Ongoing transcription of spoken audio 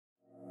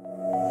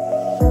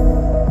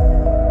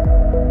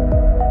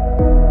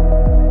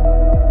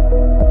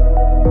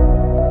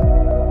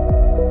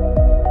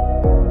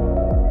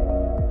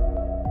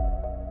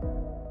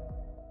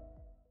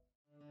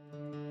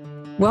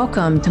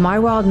Welcome to My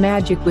Wild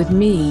Magic with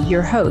me,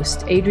 your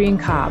host, Adrienne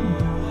Cobb.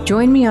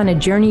 Join me on a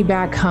journey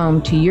back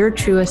home to your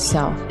truest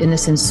self in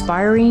this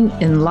inspiring,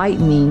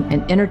 enlightening,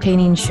 and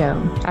entertaining show.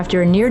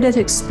 After a near-death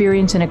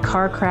experience in a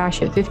car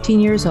crash at 15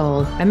 years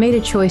old, I made a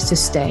choice to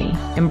stay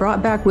and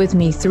brought back with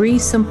me 3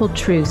 simple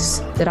truths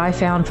that I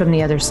found from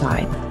the other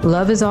side.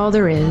 Love is all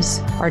there is.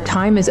 Our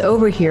time is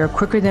over here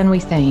quicker than we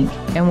think,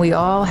 and we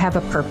all have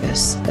a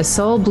purpose, a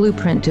soul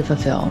blueprint to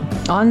fulfill.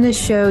 On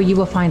this show, you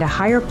will find a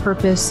higher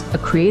purpose, a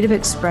creative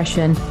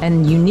expression,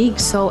 and unique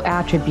soul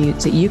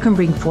attributes that you can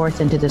bring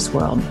forth into this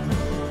world.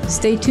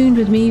 Stay tuned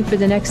with me for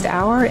the next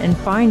hour and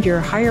find your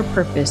higher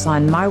purpose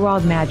on My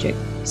Wild Magic,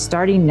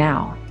 starting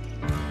now.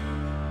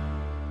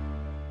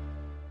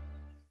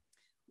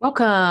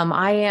 Welcome.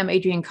 I am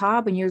Adrienne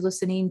Cobb, and you're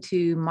listening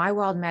to My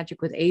Wild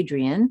Magic with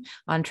Adrienne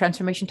on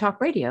Transformation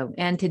Talk Radio.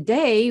 And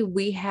today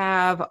we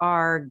have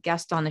our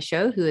guest on the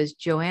show, who is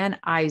Joanne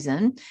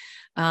Eisen.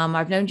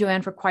 I've known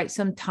Joanne for quite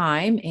some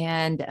time,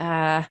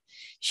 and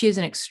she is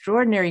an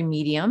extraordinary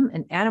medium,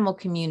 an animal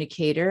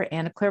communicator,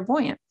 and a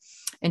clairvoyant.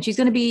 And she's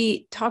going to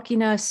be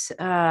talking us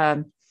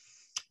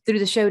through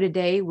the show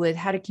today with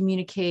how to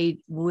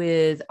communicate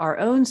with our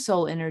own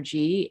soul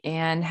energy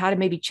and how to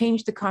maybe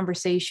change the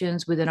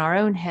conversations within our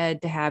own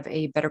head to have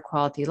a better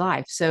quality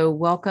life. So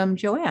welcome,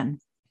 Joanne.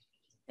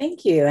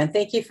 Thank you. And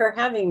thank you for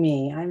having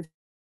me. I'm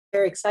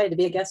very excited to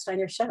be a guest on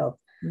your show.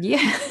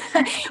 Yeah.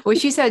 Well,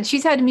 she said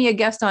she's had me a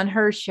guest on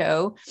her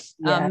show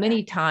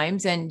many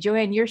times. And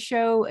Joanne, your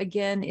show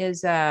again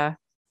is...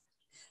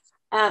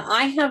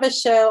 I have a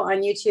show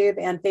on YouTube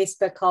and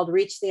Facebook called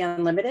Reach the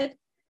Unlimited.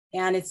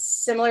 And it's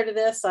similar to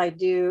this. I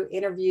do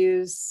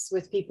interviews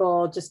with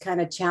people, just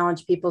kind of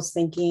challenge people's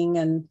thinking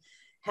and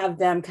have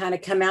them kind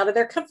of come out of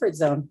their comfort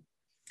zone.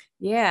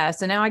 Yeah.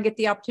 So now I get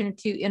the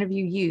opportunity to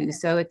interview you.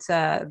 So it's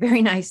a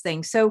very nice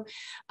thing. So,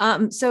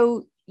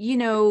 you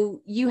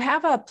know, you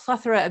have a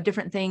plethora of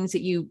different things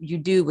that you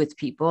do with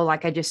people.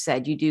 Like I just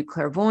said, you do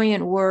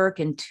clairvoyant work,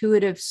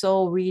 intuitive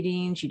soul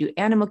readings, you do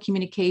animal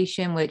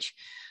communication, which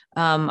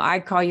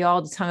I call you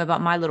all the time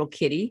about my little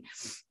kitty,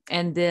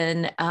 and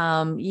then,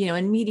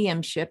 and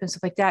mediumship and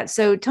stuff like that.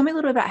 So tell me a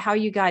little about how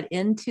you got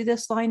into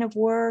this line of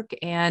work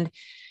and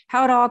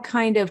how it all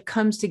kind of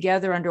comes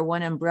together under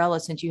one umbrella,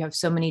 since you have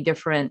so many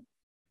different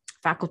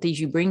faculties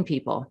you bring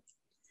people.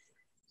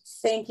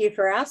 Thank you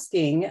for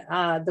asking.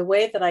 The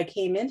way that I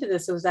came into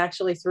this was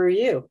actually through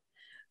you,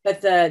 but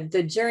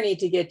the journey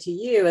to get to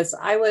you is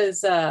I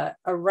was a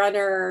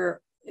runner,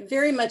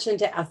 very much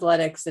into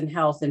athletics and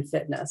health and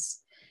fitness.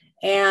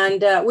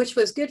 And which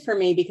was good for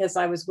me because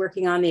I was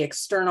working on the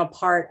external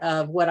part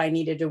of what I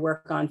needed to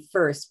work on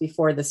first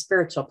before the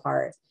spiritual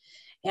part.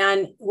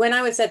 And when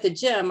I was at the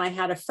gym, I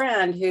had a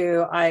friend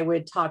who I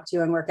would talk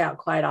to and work out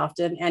quite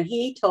often. And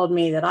he told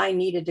me that I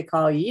needed to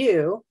call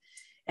you.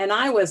 And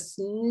I was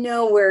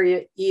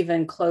nowhere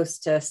even close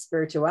to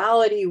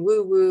spirituality,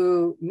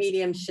 woo-woo,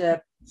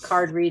 mediumship,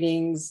 card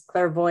readings,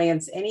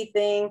 clairvoyance,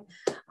 anything.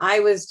 I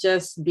was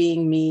just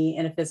being me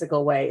in a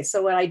physical way.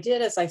 So what I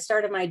did is I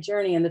started my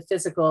journey in the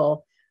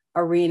physical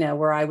arena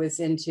where I was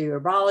into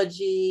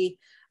herbology.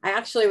 I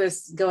actually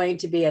was going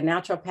to be a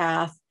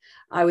naturopath.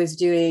 I was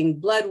doing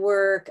blood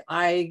work.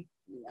 I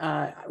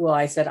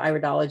said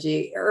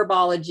iridology,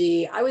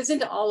 herbology. I was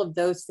into all of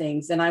those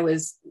things, and I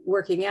was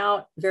working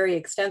out very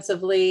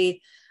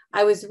extensively.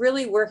 I was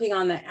really working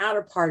on the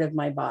outer part of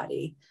my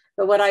body.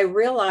 But what I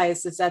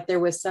realized is that there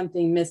was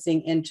something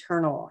missing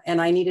internal,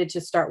 and I needed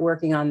to start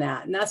working on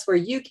that. And that's where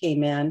you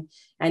came in,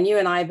 and you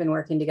and I have been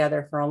working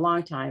together for a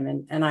long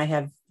time. And I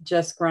have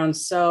just grown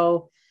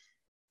so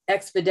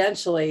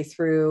exponentially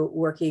through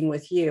working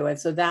with you. And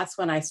so that's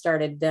when I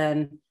started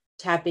then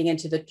tapping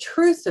into the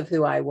truth of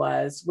who I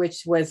was,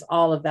 which was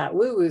all of that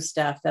woo-woo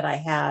stuff that I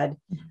had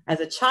as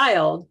a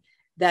child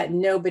that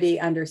nobody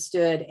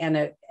understood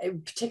and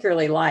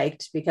particularly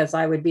liked, because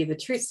I would be the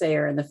truth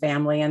sayer in the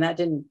family, and that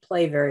didn't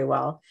play very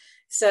well.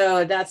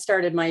 So that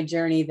started my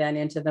journey then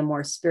into the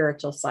more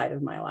spiritual side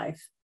of my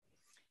life.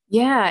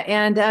 Yeah.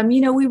 And,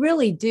 we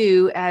really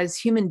do, as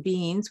human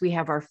beings, we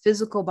have our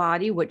physical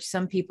body, which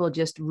some people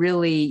just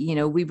really,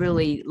 we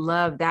really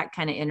love that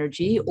kind of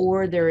energy.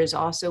 Or there is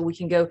also,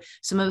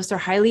 some of us are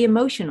highly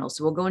emotional.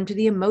 So we'll go into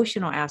the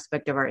emotional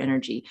aspect of our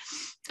energy.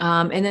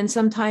 And then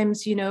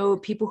sometimes,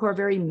 people who are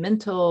very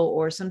mental,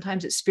 or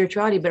sometimes it's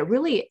spirituality, but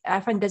really, I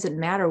find it doesn't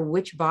matter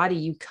which body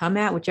you come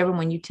at, whichever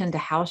one you tend to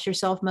house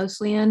yourself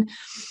mostly in.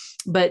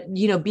 But,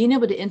 being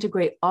able to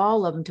integrate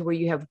all of them to where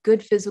you have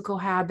good physical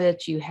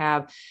habits, you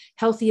have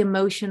healthy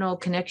emotional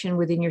connection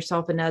within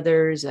yourself and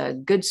others,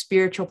 good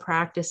spiritual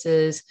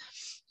practices,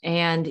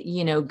 and,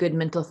 good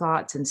mental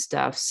thoughts and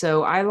stuff.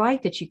 So I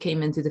like that you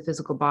came into the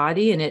physical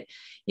body, and it,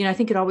 I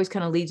think it always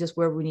kind of leads us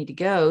where we need to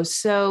go.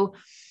 So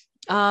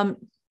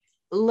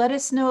let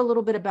us know a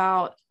little bit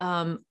about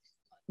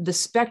the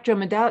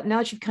spectrum. And now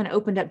that you've kind of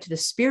opened up to the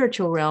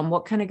spiritual realm,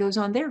 what kind of goes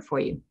on there for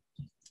you?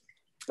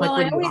 Well,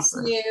 Like, I what do you always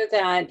offer? knew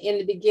that in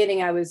the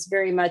beginning, I was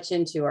very much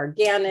into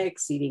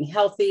organics, eating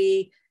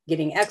healthy,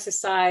 getting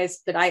exercise,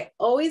 but I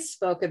always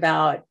spoke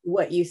about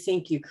what you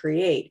think you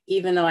create,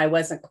 even though I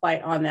wasn't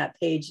quite on that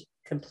page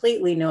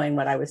completely knowing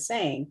what I was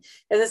saying.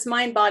 Because it's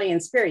mind, body,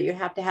 and spirit. You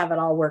have to have it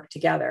all work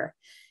together.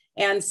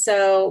 And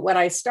so what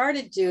I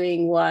started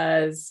doing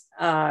was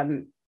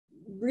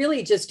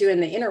really just doing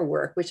the inner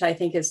work, which I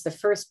think is the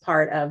first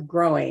part of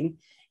growing.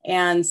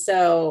 And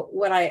so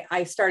what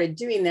I started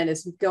doing then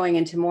is going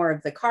into more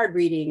of the card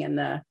reading and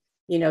the,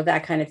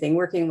 that kind of thing,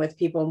 working with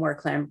people more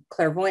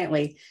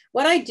clairvoyantly.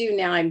 What I do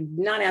now, I'm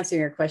not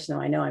answering your question,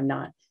 though I know I'm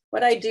not.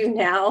 What I do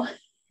now,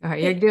 All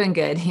right, you're doing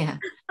good. Yeah.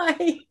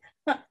 I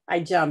I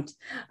jumped.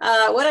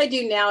 What I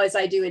do now is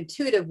I do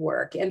intuitive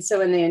work. And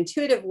so in the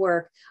intuitive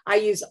work, I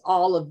use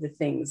all of the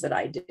things that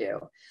I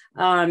do.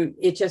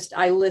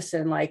 I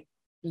listen, like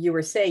you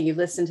were saying, you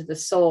listen to the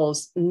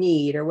soul's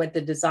need or what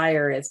the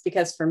desire is.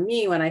 Because for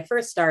me, when I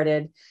first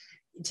started,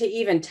 to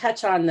even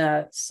touch on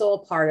the soul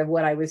part of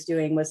what I was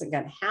doing wasn't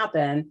going to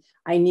happen.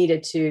 I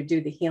needed to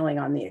do the healing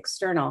on the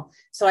external.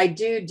 So I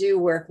do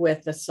work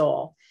with the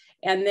soul.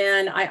 And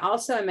then I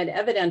also am an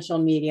evidential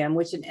medium,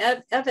 which an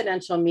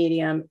evidential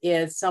medium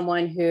is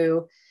someone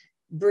who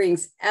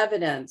brings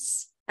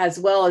evidence as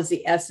well as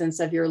the essence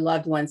of your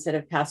loved ones that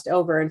have passed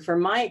over. And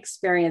from my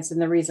experience,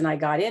 and the reason I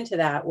got into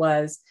that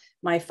was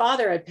my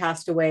father had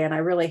passed away and I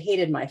really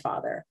hated my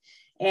father.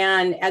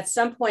 And at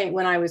some point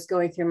when I was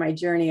going through my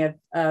journey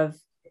of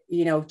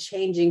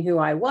changing who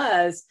I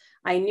was,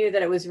 I knew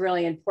that it was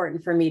really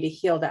important for me to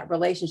heal that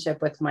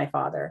relationship with my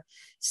father.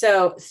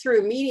 So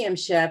through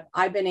mediumship,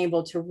 I've been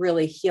able to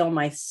really heal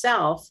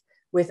myself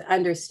with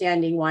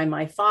understanding why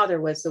my father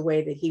was the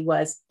way that he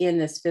was in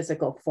this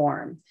physical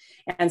form.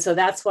 And so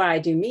that's why I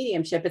do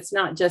mediumship. It's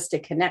not just to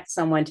connect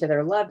someone to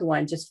their loved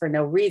one just for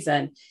no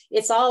reason.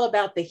 It's all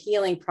about the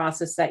healing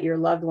process that your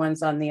loved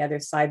ones on the other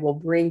side will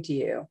bring to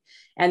you.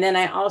 And then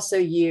I also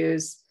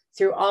use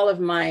through all of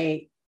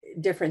my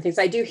different things.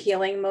 I do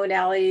healing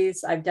modalities.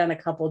 I've done a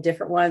couple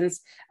different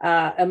ones.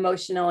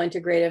 Emotional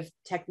integrative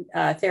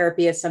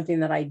therapy is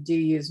something that I do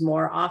use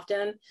more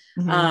often.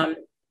 Mm-hmm.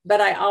 But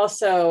I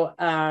also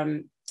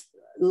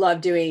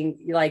love doing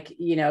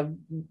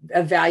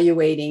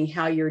evaluating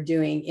how you're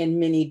doing in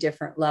many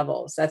different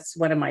levels. That's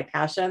one of my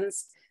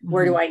passions. Mm-hmm.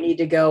 Where do I need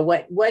to go?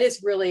 What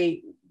is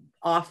really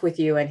off with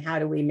you and how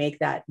do we make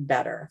that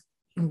better?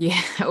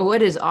 Yeah.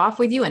 What is off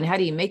with you and how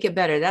do you make it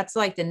better? That's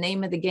like the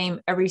name of the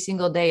game every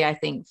single day, I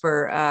think,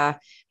 for if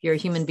you're a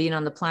human being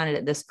on the planet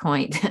at this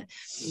point.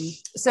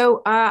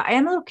 So I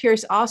am a little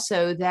curious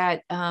also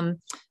that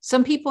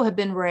some people have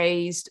been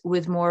raised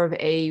with more of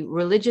a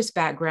religious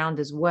background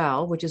as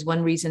well, which is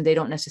one reason they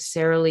don't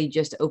necessarily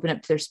just open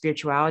up to their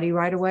spirituality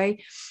right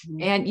away.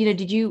 Mm-hmm.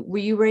 And, were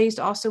you raised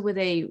also with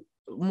a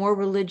more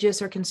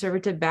religious or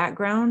conservative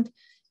background?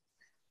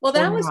 Well,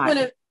 that was one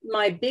of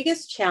my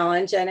biggest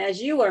challenge. And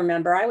as you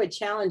remember, I would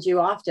challenge you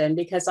often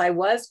because I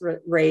was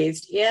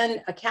raised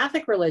in a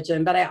Catholic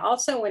religion, but I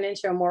also went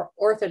into a more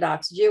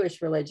Orthodox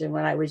Jewish religion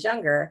when I was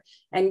younger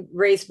and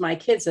raised my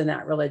kids in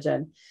that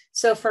religion.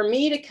 So for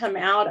me to come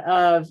out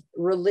of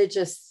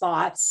religious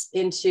thoughts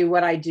into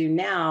what I do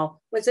now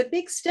was a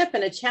big step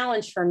and a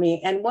challenge for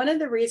me. And one of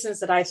the reasons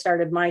that I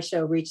started my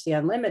show, Reach the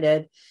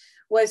Unlimited,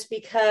 was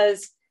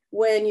because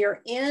when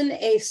you're in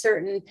a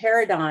certain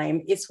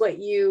paradigm, it's what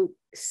you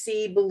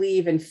see,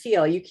 believe, and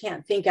feel. You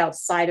can't think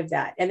outside of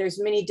that. And there's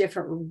many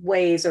different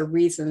ways or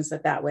reasons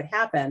that would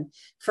happen.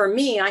 For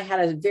me, I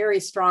had a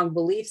very strong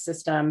belief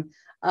system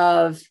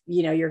of,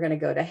 you're going to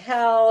go to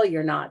hell.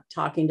 You're not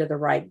talking to the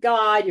right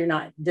God.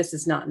 This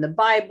is not in the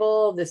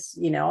Bible. This,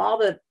 all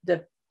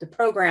the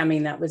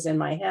programming that was in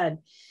my head.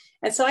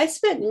 And so I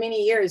spent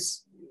many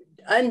years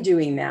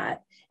undoing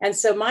that. And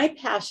so my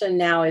passion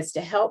now is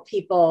to help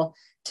people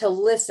to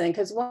listen,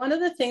 because one of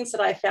the things that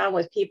I found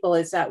with people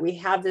is that we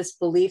have this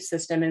belief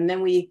system and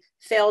then we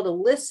fail to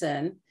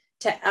listen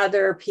to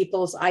other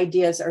people's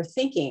ideas or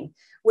thinking,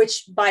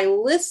 which by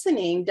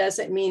listening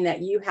doesn't mean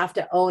that you have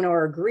to own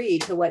or agree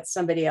to what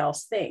somebody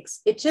else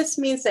thinks. It just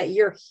means that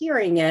you're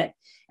hearing it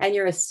and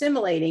you're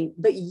assimilating,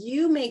 but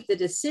you make the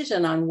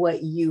decision on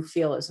what you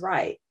feel is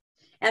right.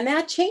 And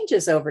that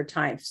changes over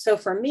time. So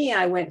for me,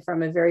 I went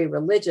from a very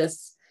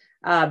religious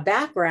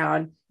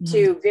background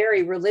to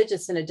very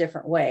religious in a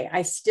different way.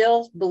 I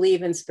still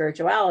believe in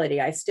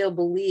spirituality. I still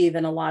believe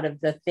in a lot of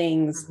the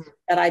things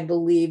that I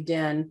believed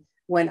in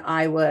when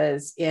I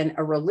was in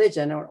a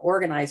religion or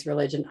organized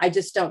religion. I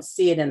just don't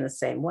see it in the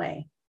same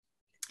way.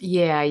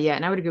 Yeah.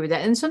 And I would agree with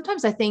that. And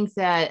sometimes I think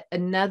that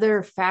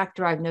another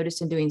factor I've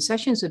noticed in doing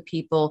sessions with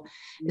people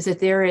is that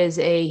there is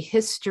a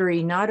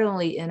history, not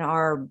only in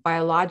our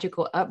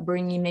biological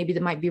upbringing, maybe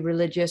that might be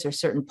religious, or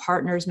certain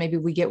partners maybe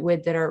we get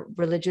with that are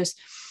religious,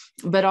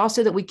 but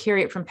also that we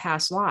carry it from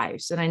past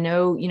lives. And I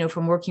know,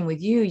 from working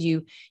with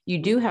you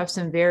do have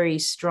some very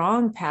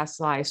strong past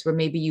lives where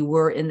maybe you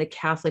were in the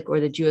Catholic or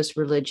the Jewish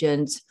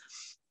religions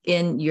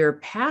in your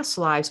past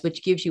lives,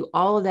 which gives you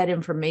all of that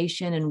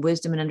information and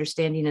wisdom and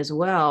understanding as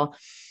well.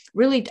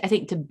 really, I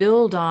think, to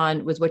build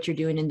on with what you're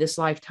doing in this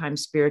lifetime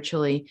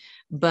spiritually.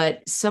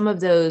 But some of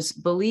those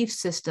belief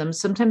systems,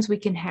 sometimes we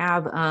can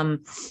have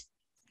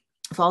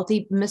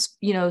faulty,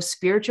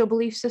 spiritual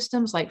belief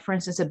systems. Like, for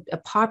instance, a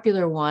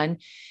popular one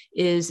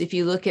is if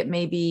you look at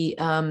maybe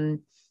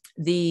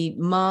the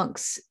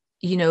monks,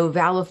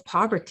 vow of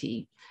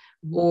poverty,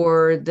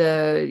 or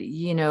that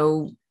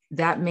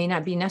may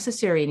not be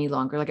necessary any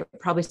longer. Like, it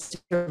probably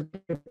served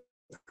a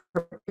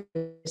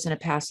purpose in a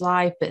past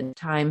life, but in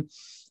time,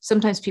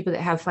 sometimes people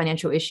that have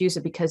financial issues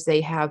are because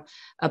they have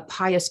a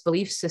pious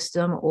belief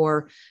system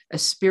or a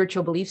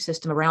spiritual belief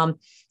system around,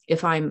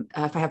 if I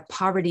have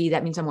poverty,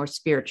 that means I'm more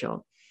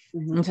spiritual.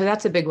 Mm-hmm. And so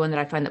that's a big one that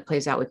I find that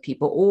plays out with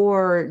people,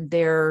 or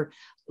their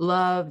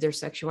love, their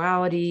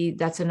sexuality.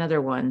 That's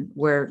another one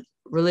where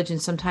religion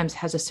sometimes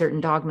has a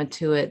certain dogma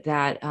to it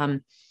that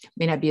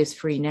may not be as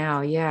free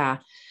now. Yeah.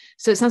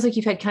 So it sounds like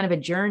you've had kind of a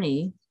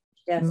journey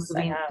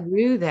moving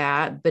through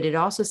that, but it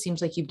also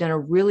seems like you've done a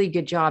really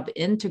good job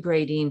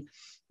integrating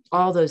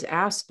all those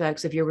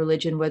aspects of your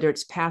religion, whether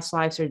it's past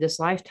lives or this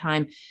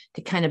lifetime,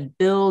 to kind of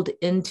build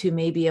into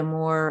maybe a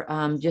more,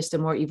 just a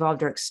more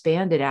evolved or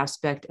expanded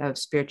aspect of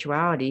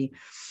spirituality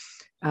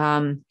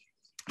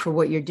for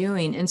what you're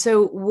doing. And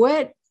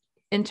so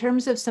in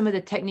terms of some of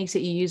the techniques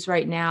that you use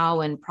right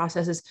now and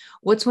processes,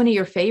 what's one of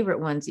your favorite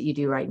ones that you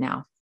do right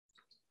now?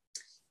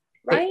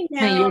 Right now,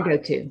 kind of your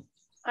go-to.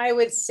 I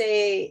would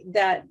say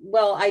that,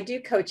 well, I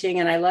do coaching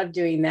and I love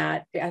doing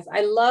that because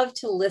I love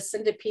to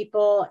listen to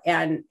people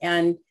and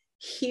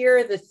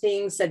hear the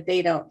things that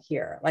they don't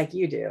hear, like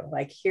you do,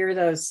 like hear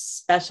those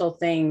special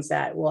things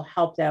that will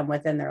help them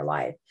within their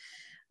life.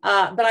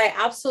 But I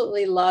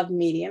absolutely love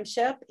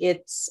mediumship.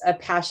 It's a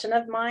passion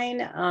of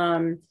mine.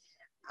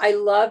 I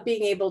love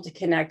being able to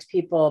connect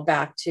people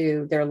back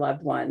to their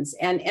loved ones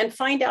and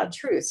find out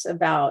truths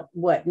about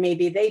what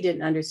maybe they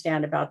didn't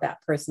understand about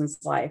that person's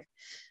life.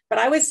 But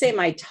I would say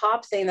my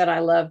top thing that I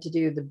love to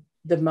do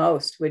the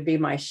most would be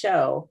my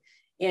show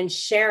in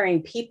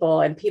sharing people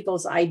and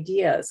people's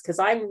ideas, because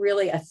I'm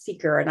really a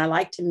thinker and I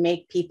like to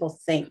make people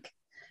think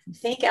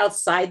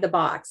outside the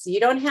box. You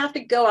don't have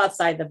to go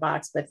outside the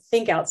box, but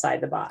think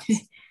outside the box.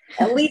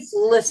 At least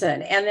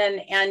listen. And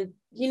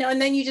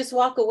then you just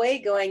walk away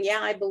going, yeah,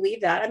 I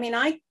believe that. I mean,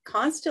 I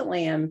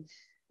constantly am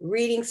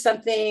reading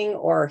something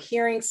or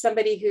hearing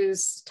somebody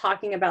who's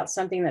talking about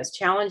something that's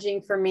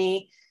challenging for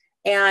me.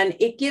 And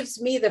it gives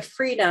me the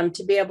freedom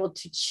to be able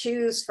to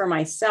choose for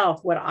myself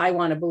what I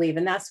want to believe.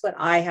 And that's what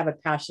I have a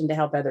passion to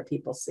help other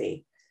people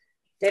see.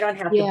 They don't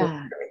have to believe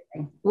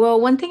everything.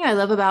 Well, one thing I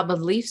love about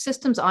belief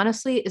systems,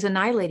 honestly, is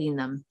annihilating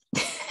them.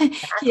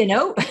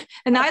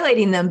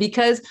 Annihilating them,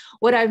 because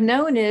what I've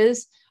known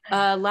is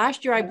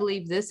last year I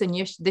believed this, and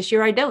this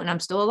year I don't, and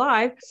I'm still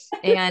alive.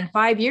 And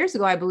 5 years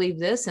ago I believed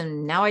this,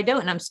 and now I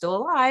don't, and I'm still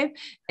alive.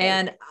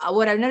 And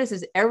what I've noticed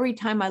is every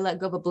time I let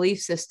go of a belief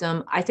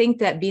system, I think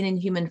that being in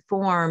human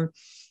form,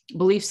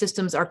 belief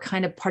systems are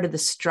kind of part of the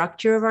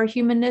structure of our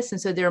humanness. And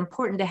so they're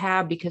important to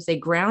have because they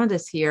ground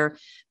us here.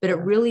 But it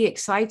really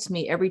excites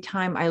me every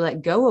time I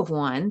let go of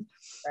one.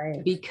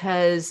 Right.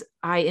 Because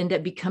I end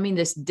up becoming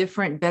this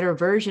different, better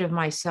version of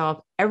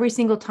myself every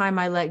single time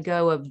I let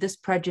go of this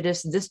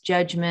prejudice, this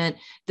judgment,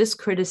 this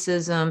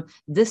criticism,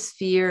 this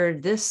fear,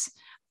 this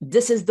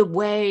is the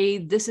way,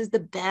 this is the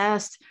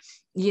best.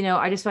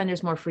 I just find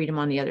there's more freedom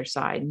on the other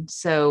side.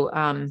 So,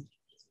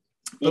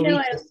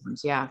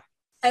 systems, yeah.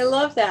 I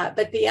love that.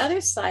 But the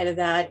other side of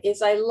that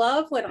is I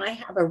love when I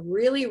have a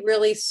really,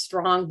 really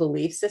strong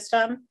belief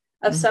system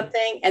of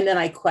something, and then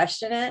I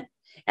question it.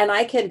 And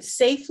I can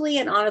safely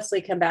and honestly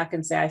come back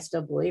and say, I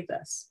still believe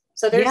this.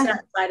 So there's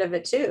that side of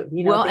it too.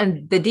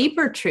 And the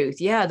deeper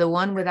truth. Yeah. The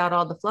one without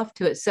all the fluff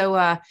to it.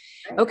 So,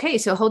 okay.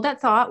 So hold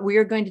that thought. We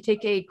are going to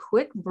take a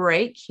quick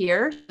break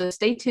here. So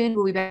stay tuned.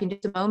 We'll be back in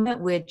just a moment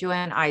with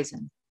Joanne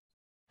Eisen.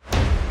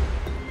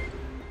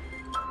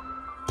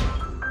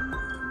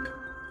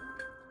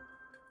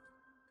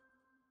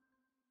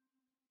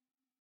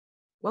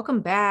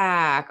 Welcome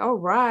back. All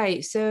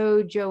right.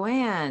 So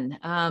Joanne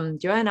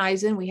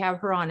Eisen, we have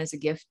her on as a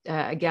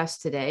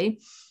guest today,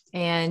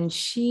 and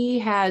she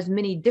has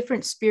many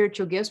different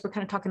spiritual gifts. We're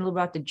kind of talking a little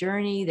about the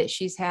journey that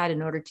she's had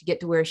in order to get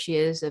to where she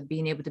is, of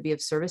being able to be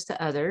of service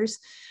to others.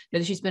 I know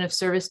that she's been of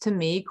service to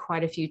me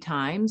quite a few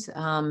times.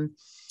 And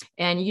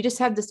you just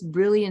have this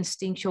really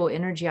instinctual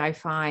energy, I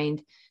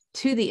find,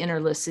 to the inner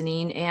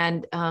listening.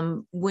 And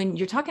when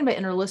you're talking about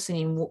inner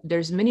listening,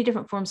 there's many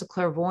different forms of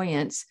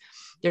clairvoyance.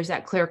 There's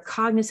that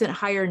claircognizant,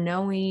 higher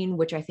knowing,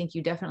 which I think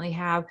you definitely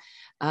have,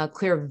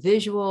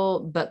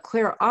 clairvisual, but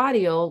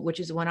clairaudial, which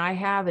is the one I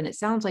have. And it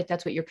sounds like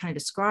that's what you're kind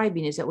of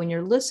describing, is that when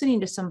you're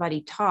listening to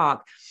somebody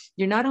talk,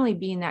 you're not only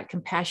being that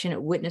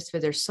compassionate witness for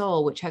their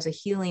soul, which has a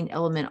healing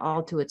element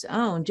all to its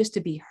own. Just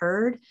to be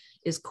heard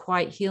is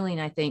quite healing,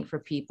 I think, for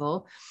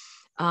people.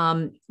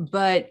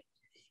 But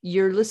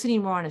you're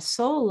listening more on a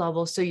soul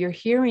level. So you're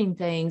hearing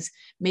things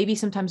maybe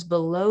sometimes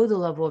below the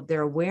level of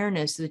their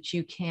awareness, so that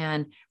you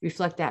can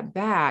reflect that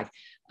back.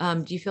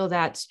 Do you feel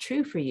that's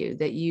true for you,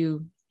 that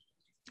you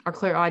are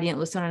clairaudient,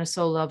 listen on a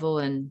soul level,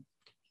 and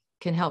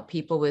can help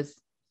people with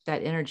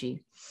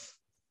energy.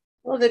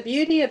 Well, the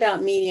beauty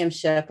about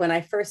mediumship, when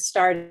I first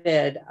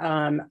started,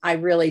 I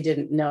really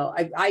didn't know.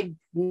 I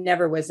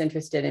never was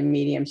interested in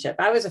mediumship.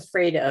 I was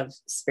afraid of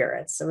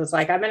spirits. It was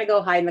like, I'm going to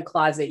go hide in the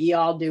closet. You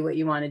all do what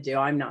you want to do.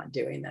 I'm not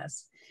doing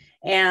this.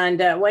 And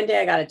one day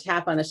I got a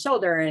tap on the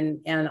shoulder,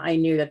 and I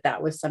knew that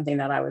that was something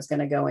that I was going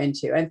to go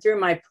into. And through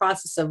my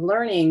process of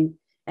learning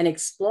and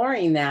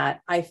exploring that,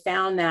 I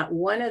found that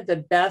one of the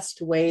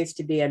best ways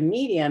to be a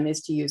medium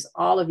is to use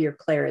all of your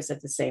clairs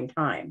at the same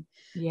time.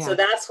 Yeah. So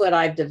that's what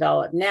I've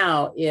developed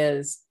now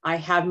is I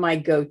have my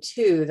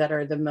go-to that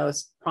are the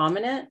most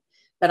prominent,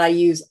 but I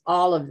use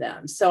all of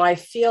them. So I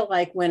feel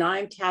like when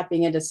I'm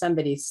tapping into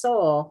somebody's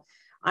soul,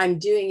 I'm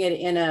doing it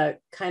in a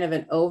kind of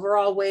an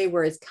overall way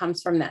where it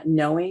comes from that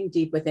knowing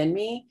deep within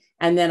me.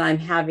 And then I'm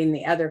having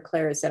the other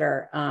clairs that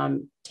are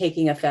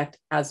taking effect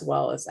as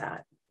well as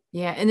that.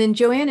 Yeah. And then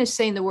Joanne is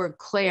saying the word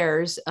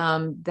clairs.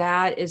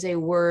 That is a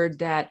word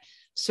that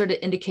sort of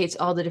indicates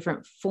all the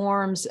different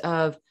forms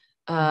of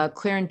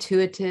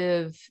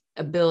clairintuitive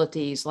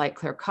abilities like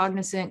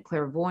claircognizant,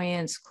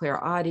 clairvoyance,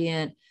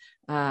 clairaudient,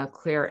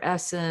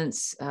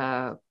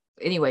 clairessence,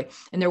 anyway.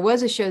 And there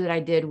was a show that I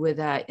did with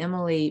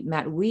Emily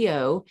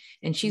Matweo,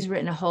 and she's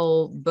written a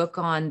whole book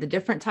on the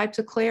different types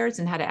of clairs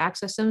and how to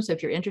access them. So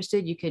if you're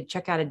interested, you could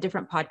check out a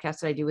different podcast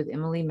that I do with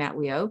Emily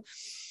Matweo.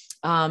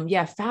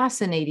 Yeah,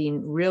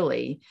 fascinating,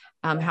 really,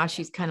 how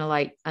she's kind of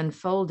like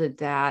unfolded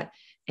that.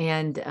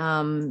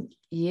 And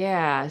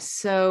yeah,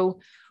 so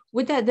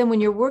with that, then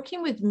when you're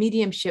working with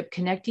mediumship,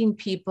 connecting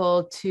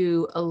people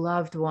to a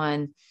loved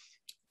one,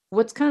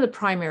 what's kind of the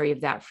primary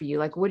of that for you?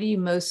 Like, what do you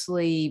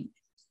mostly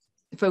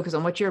focus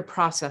on? What's your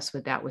process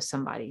with that with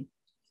somebody?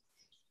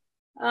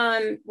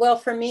 Well,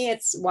 for me,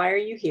 it's why are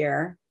you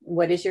here?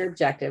 What is your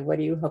objective? What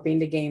are you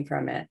hoping to gain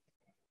from it?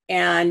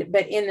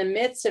 But in the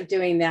midst of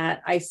doing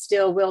that, I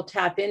still will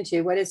tap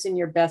into what is in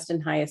your best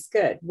and highest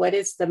good. What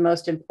is the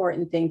most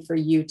important thing for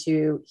you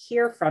to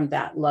hear from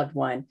that loved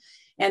one?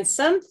 And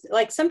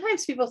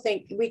sometimes people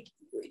think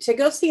to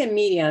go see a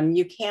medium,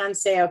 you can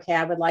say, okay,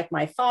 I would like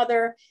my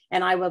father,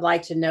 and I would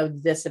like to know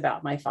this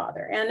about my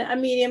father. And a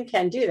medium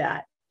can do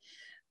that.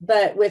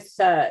 But with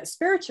the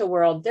spiritual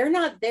world, they're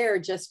not there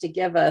just to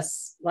give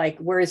us like,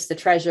 where's the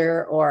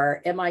treasure?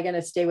 Or am I going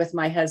to stay with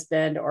my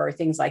husband? Or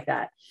things like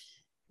that.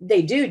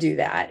 They do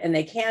that, and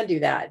they can do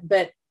that.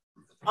 But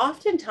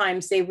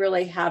oftentimes they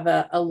really have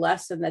a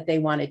lesson that they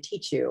want to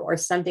teach you or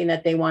something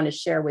that they want to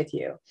share with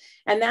you.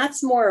 And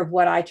that's more of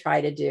what I try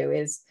to do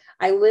is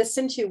I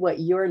listen to what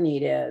your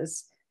need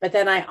is, but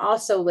then I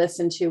also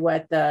listen to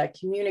what the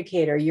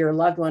communicator, your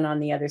loved one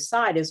on the other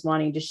side, is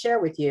wanting to share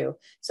with you.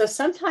 So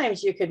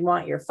sometimes you could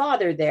want your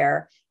father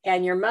there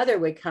and your mother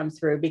would come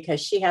through because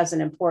she has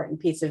an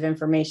important piece of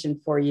information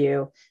for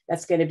you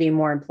that's going to be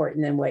more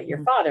important than what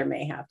your father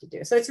may have to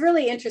do. So it's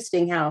really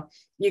interesting how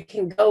you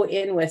can go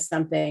in with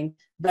something,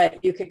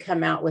 but you could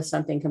come out with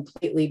something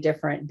completely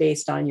different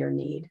based on your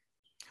need.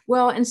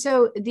 Well, and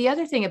so the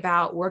other thing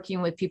about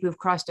working with people who've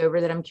crossed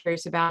over that I'm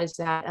curious about is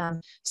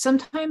that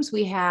sometimes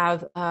we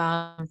have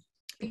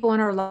people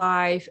in our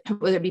life,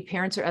 whether it be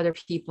parents or other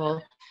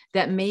people,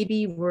 that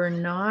maybe were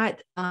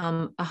not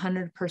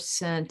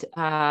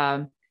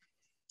 100%,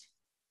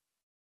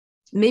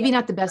 maybe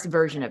not the best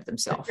version of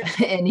themselves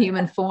in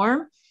human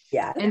form.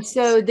 Yeah. And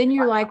so then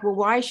you're like, well,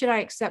 why should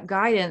I accept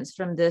guidance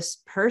from this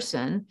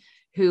person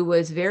who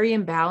was very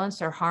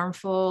imbalanced or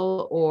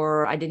harmful,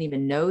 or I didn't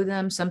even know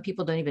them? Some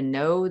people don't even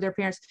know their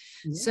parents.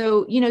 Mm-hmm.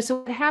 So, so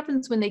what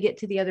happens when they get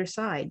to the other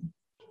side?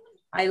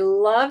 I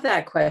love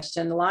that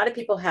question. A lot of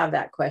people have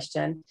that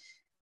question.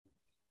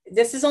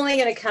 This is only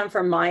going to come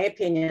from my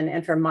opinion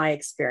and from my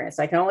experience.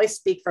 I can only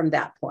speak from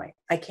that point.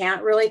 I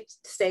can't really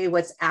say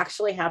what's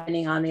actually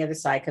happening on the other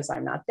side because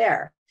I'm not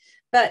there.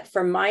 But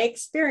from my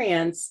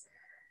experience,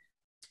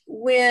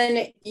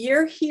 when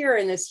you're here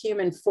in this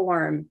human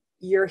form,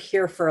 you're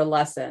here for a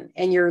lesson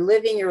and you're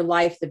living your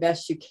life the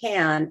best you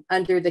can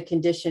under the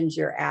conditions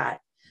you're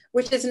at,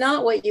 which is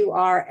not what you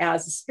are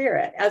as a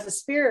spirit. As a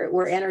spirit,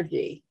 we're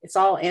energy. It's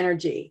all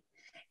energy.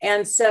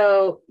 And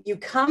so you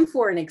come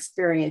for an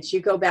experience, you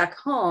go back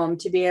home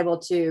to be able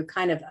to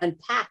kind of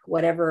unpack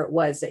whatever it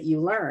was that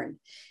you learned.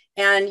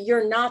 And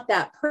you're not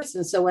that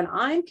person. So when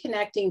I'm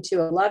connecting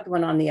to a loved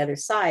one on the other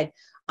side,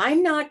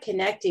 I'm not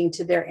connecting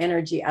to their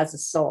energy as a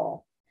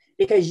soul.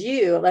 Because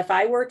if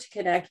I were to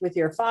connect with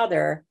your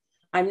father,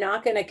 I'm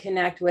not going to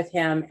connect with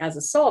him as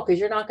a soul because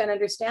you're not going to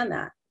understand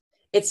that.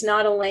 It's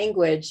not a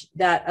language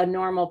that a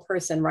normal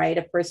person, right?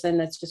 A person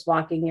that's just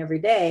walking every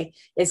day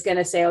is going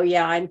to say, oh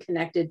yeah, I'm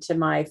connected to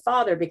my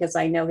father because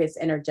I know his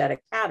energetic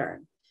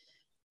pattern.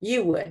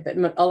 You would,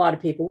 but a lot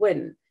of people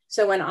wouldn't.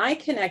 So when I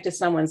connect to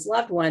someone's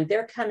loved one,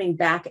 they're coming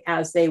back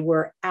as they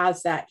were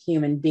as that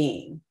human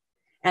being.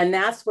 And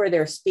that's where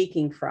they're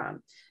speaking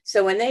from.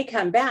 So when they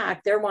come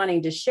back, they're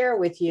wanting to share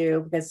with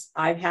you, because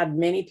I've had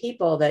many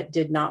people that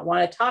did not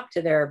want to talk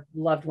to their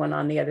loved one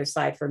on the other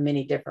side for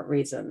many different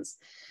reasons.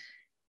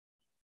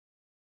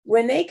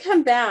 When they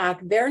come back,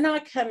 they're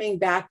not coming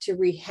back to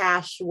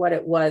rehash what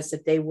it was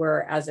that they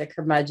were as a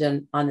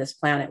curmudgeon on this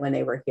planet when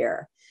they were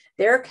here.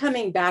 They're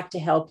coming back to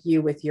help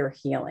you with your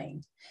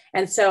healing.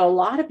 And so a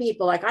lot of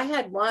people, like I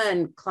had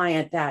one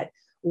client that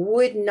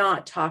would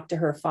not talk to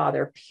her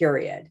father,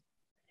 period.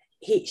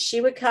 She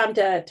would come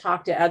to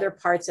talk to other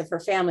parts of her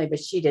family, but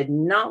she did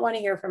not want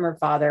to hear from her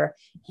father.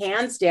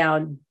 Hands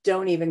down,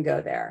 don't even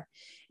go there.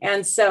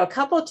 And so a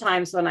couple of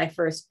times when I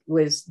first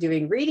was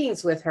doing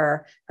readings with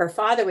her, her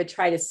father would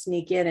try to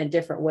sneak in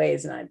different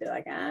ways. And I'd be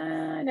like,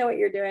 I know what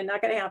you're doing. Not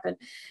going to happen.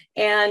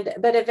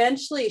 But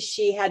eventually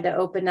she had to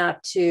open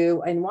up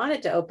to and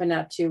wanted to open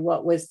up to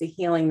what was the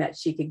healing that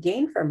she could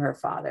gain from her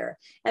father.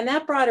 And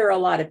that brought her a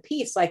lot of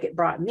peace, like it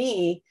brought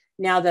me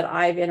now that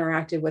I've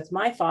interacted with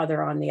my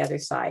father on the other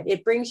side.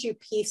 It brings you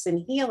peace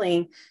and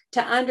healing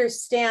to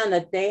understand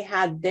that they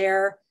had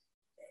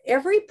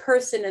every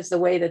person is the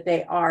way that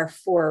they are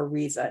for a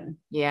reason.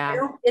 Yeah. They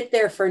don't get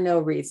there for no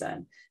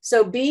reason.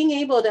 So being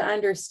able to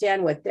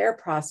understand what their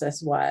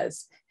process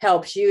was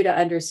helps you to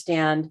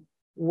understand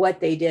what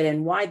they did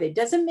and why they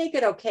doesn't make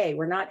it okay.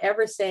 We're not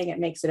ever saying it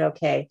makes it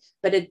okay,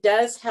 but it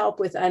does help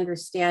with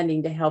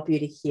understanding to help you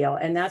to heal.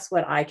 And that's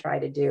what I try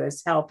to do,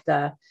 is help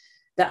the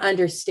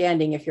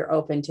understanding if you're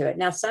open to it.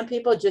 Now, some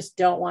people just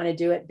don't want to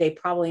do it. They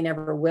probably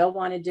never will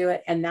want to do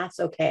it. And that's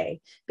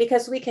okay,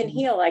 because we can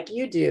heal like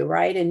you do,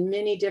 right? In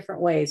many different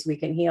ways, we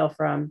can heal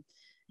from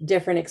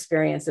different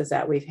experiences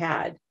that we've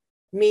had.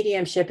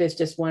 Mediumship is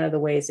just one of the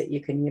ways that you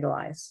can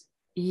utilize.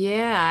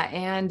 Yeah.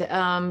 And,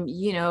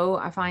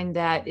 I find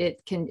that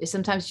it can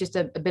sometimes just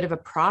a bit of a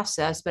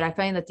process, but I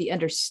find that the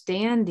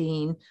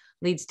understanding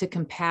leads to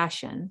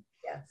compassion.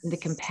 Yes. And the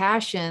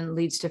compassion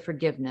leads to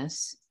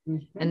forgiveness.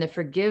 Mm-hmm. And the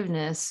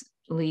forgiveness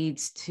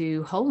leads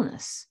to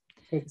wholeness.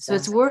 Exactly. So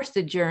it's worth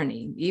the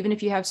journey, even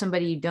if you have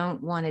somebody you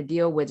don't want to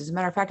deal with. As a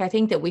matter of fact, I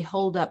think that we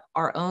hold up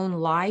our own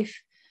life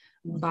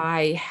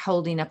by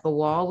holding up a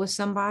wall with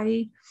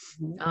somebody.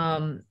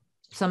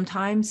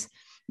 Sometimes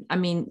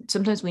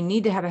we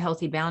need to have a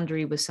healthy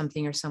boundary with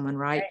something or someone,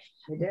 right?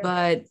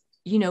 But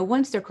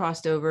once they're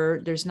crossed over,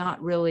 they're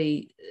not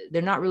really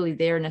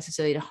there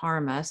necessarily to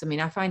harm us. I mean,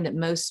 I find that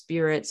most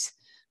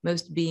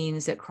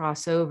beings that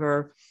cross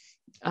over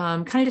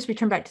kind of just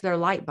return back to their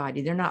light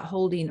body. They're not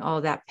holding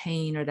all that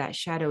pain or that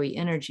shadowy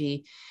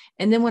energy.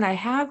 And then when I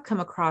have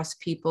come across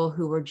people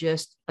who were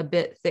just a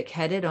bit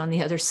thick-headed on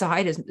the other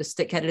side, as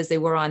thick-headed as they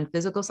were on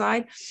physical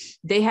side,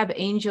 they have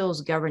angels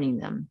governing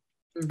them.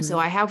 Mm-hmm. So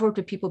I have worked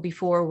with people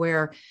before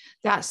where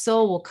that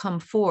soul will come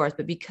forth,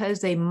 but because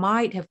they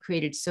might have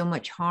created so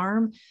much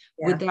harm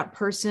with that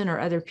person or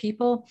other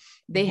people,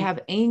 they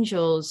have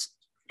angels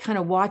kind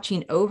of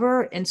watching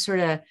over and sort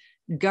of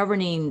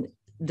governing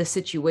the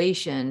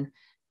situation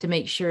to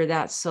make sure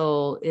that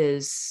soul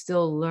is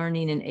still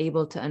learning and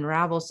able to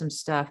unravel some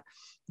stuff,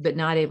 but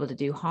not able to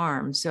do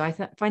harm. So I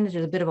find that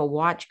there's a bit of a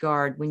watch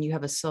guard when you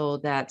have a soul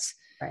that's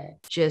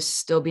just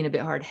still being a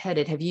bit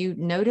hard-headed. Have you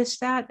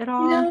noticed that at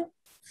all?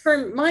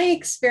 From my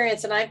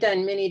experience, and I've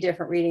done many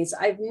different readings,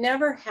 I've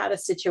never had a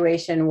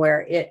situation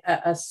where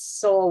a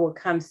soul will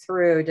come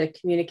through to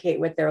communicate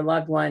with their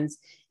loved ones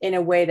in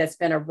a way that's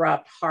been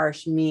abrupt,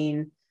 harsh,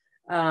 mean,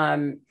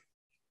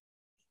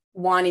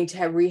 wanting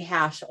to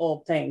rehash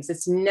old things.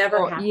 It's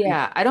never happened.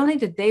 Yeah, I don't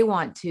think that they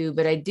want to,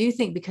 but I do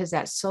think because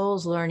that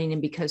soul's learning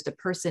and because the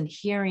person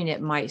hearing it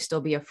might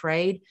still be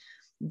afraid,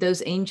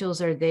 those angels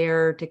are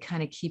there to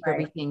kind of keep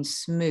everything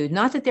smooth.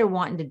 Not that they're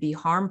wanting to be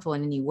harmful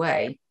in any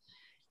way. Right.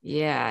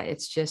 Yeah,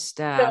 it's just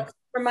so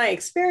from my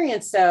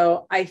experience,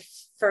 though,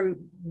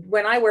 from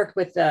when I work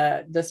with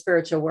the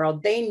spiritual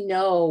world, they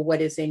know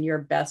what is in your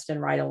best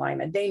and right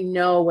alignment. They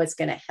know what's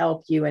going to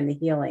help you in the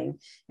healing.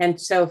 And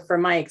so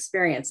from my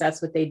experience,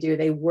 that's what they do.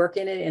 They work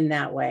in it in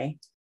that way.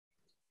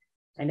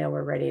 I know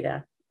we're ready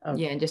to.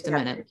 In just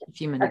a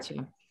few minutes.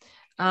 Okay.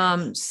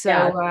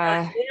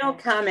 They don't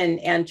come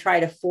and try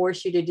to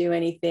force you to do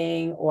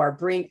anything or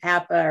bring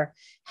up or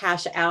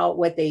hash out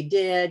what they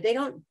did.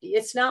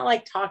 It's not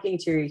like talking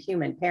to your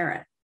human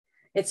parent.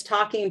 It's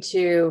talking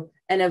to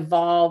an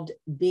evolved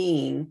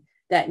being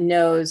that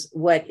knows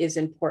what is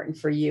important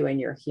for you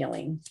and your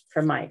healing,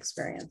 from my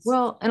experience.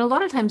 Well, and a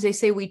lot of times they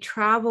say we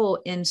travel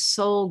in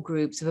soul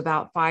groups of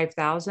about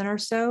 5,000 or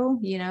so,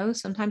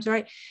 sometimes,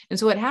 right? And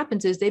so what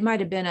happens is they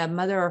might have been a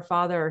mother or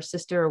father or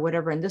sister or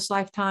whatever in this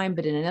lifetime,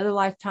 but in another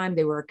lifetime,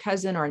 they were a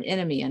cousin or an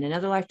enemy. In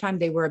another lifetime,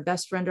 they were a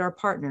best friend or a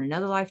partner. In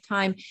another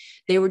lifetime,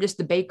 they were just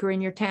the baker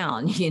in your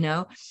town,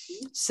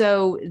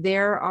 So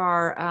there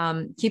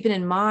are, keeping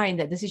in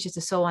mind that this is just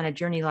a soul on a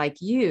journey like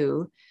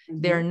you.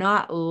 They're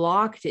not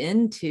locked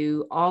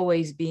into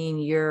always being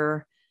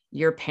your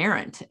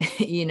parent.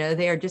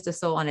 They are just a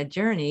soul on a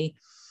journey.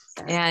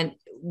 And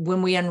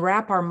when we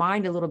unwrap our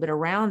mind a little bit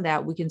around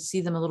that, we can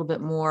see them a little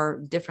bit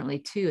more differently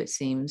too, it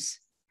seems.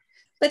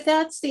 But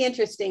that's the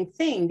interesting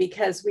thing,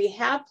 because we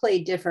have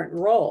played different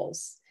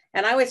roles.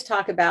 And I always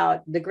talk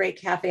about the great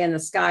cafe in the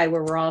sky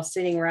where we're all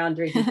sitting around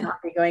drinking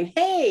coffee going,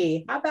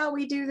 hey, how about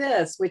we do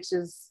this? Which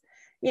is,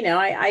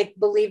 I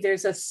believe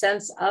there's a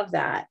sense of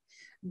that.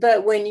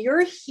 But when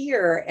you're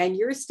here and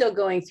you're still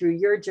going through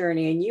your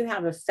journey and you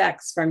have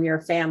effects from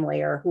your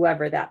family or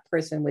whoever that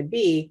person would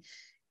be,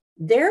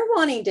 they're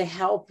wanting to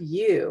help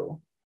you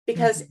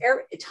because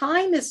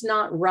time is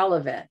not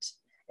relevant.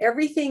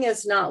 Everything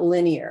is not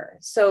linear.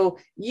 So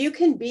you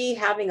can be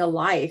having a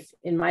life,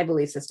 in my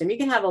belief system, you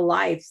can have a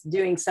life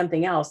doing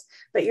something else,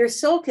 but your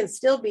soul can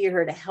still be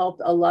here to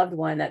help a loved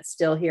one that's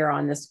still here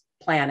on this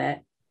planet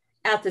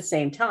at the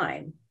same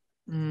time,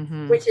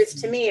 which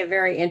is to me a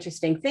very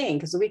interesting thing,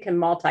 because we can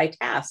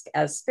multitask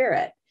as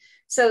spirit.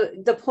 So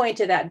the point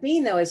of that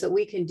being, though, is that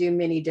we can do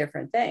many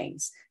different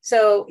things.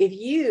 So if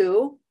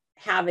you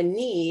have a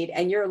need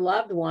and your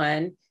loved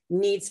one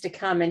needs to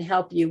come and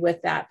help you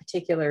with that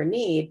particular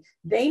need,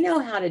 they know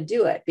how to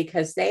do it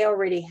because they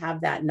already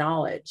have that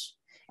knowledge.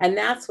 And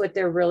that's what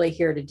they're really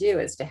here to do,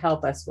 is to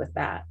help us with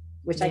that,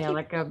 which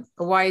like a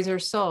wiser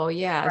soul.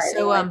 Yeah.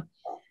 Right,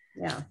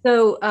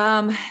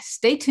 So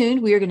stay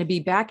tuned. We are going to be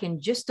back in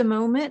just a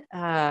moment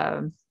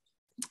on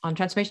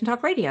Transformation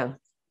Talk Radio.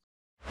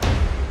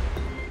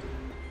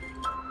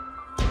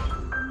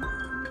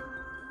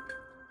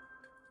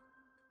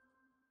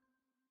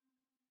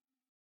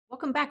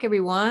 Welcome back,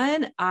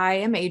 everyone. I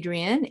am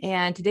Adrienne,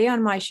 and today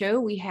on my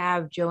show, we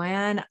have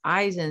Joanne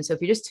Eisen. So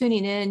if you're just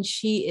tuning in,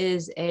 she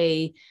is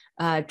a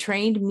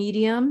trained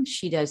medium.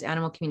 She does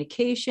animal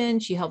communication.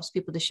 She helps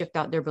people to shift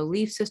out their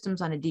belief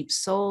systems on a deep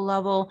soul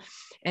level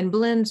and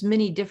blends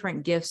many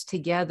different gifts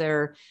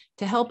together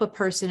to help a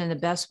person in the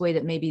best way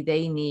that maybe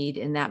they need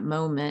in that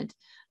moment,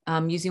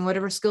 using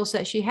whatever skill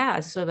set she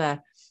has. So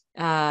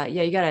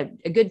you got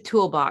a good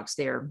toolbox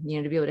there,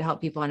 to be able to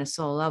help people on a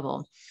soul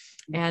level.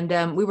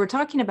 And we were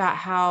talking about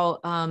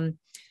how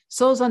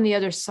souls on the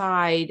other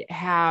side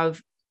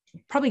have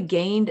probably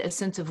gained a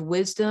sense of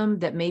wisdom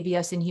that maybe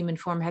us in human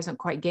form hasn't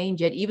quite gained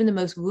yet. Even the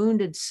most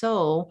wounded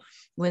soul,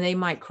 when they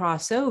might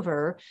cross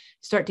over,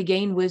 start to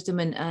gain wisdom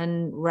and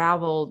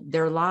unravel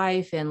their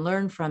life and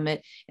learn from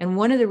it. And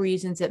one of the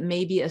reasons that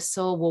maybe a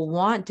soul will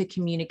want to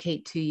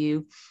communicate to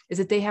you is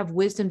that they have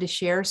wisdom to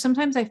share.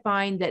 Sometimes I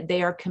find that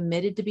they are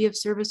committed to be of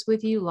service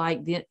with you,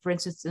 for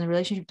instance, in the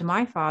relationship to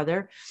my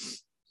father.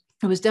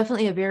 It was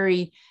definitely a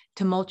very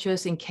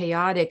tumultuous and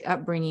chaotic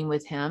upbringing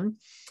with him.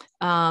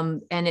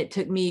 And it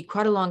took me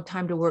quite a long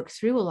time to work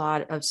through a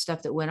lot of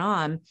stuff that went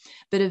on.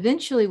 But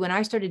eventually, when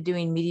I started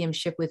doing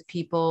mediumship with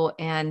people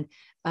and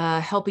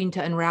helping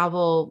to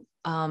unravel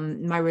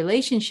my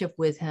relationship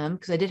with him,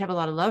 because I did have a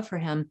lot of love for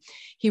him,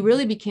 he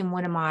really became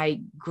one of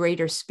my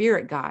greater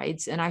spirit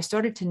guides. And I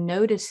started to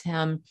notice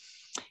him.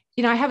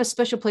 I have a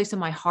special place in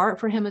my heart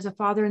for him as a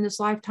father in this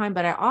lifetime,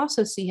 but I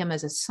also see him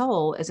as a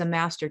soul, as a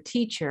master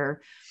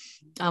teacher,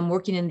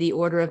 working in the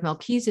order of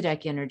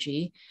Melchizedek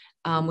energy,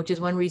 which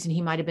is one reason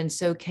he might have been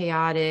so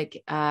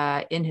chaotic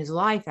in his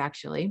life,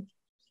 actually,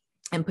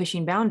 and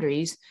pushing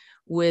boundaries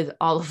with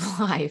all of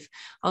life,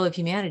 all of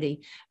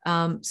humanity.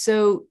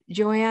 So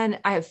Joanne,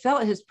 I have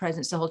felt his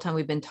presence the whole time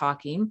we've been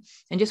talking,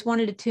 and just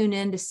wanted to tune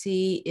in to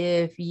see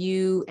if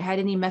you had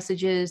any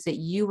messages that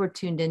you were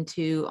tuned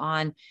into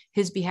on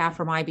his behalf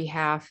or my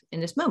behalf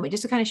in this moment,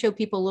 just to kind of show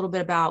people a little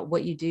bit about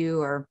what you do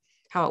or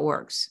how it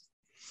works.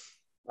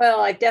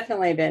 Well, I've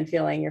definitely been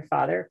feeling your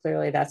father.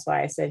 Clearly, that's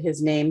why I said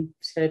his name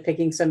instead of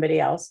picking somebody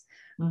else.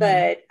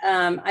 But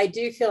I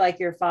do feel like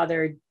your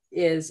father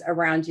is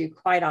around you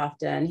quite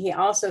often. He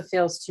also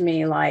feels to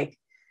me like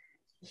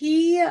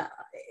you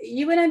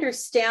would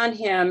understand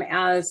him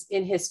as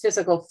in his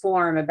physical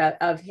form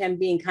of him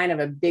being kind of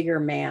a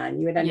bigger man.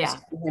 You would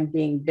understand him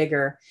being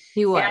bigger.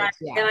 He was.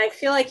 And I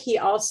feel like he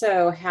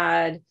also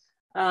had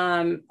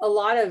a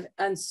lot of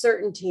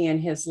uncertainty in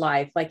his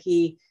life. Like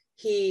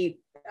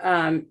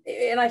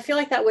and I feel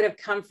like that would have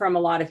come from a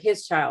lot of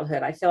his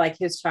childhood. I feel like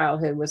his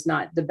childhood was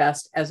not the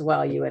best as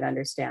well, you would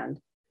understand.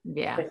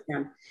 Yeah. With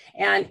him.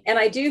 And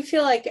I do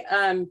feel like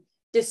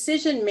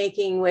decision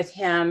making with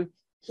him,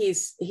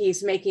 he's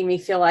making me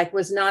feel like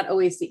was not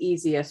always the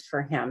easiest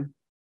for him.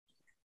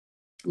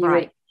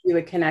 You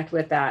would connect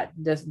with that,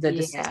 the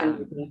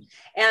decision making.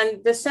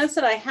 And the sense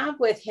that I have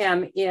with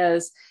him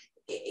is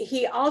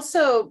he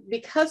also,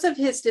 because of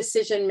his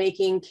decision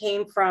making,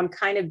 came from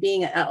kind of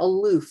being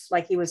aloof,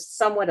 like he was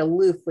somewhat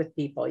aloof with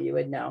people, you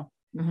would know.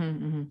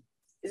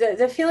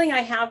 The feeling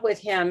I have with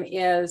him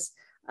is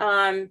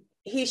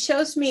he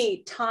shows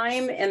me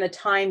time and the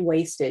time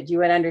wasted. You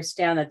would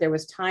understand that there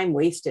was time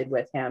wasted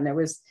with him. There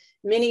was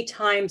many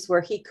times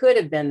where he could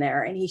have been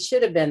there and he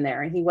should have been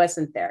there and he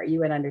wasn't there. You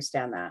would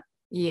understand that.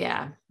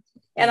 Yeah.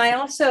 And I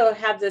also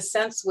have this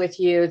sense with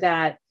you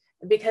that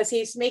because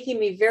he's making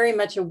me very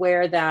much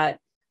aware that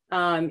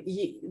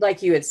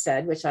like you had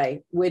said, which I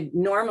would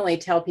normally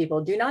tell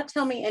people, do not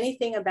tell me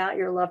anything about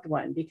your loved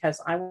one,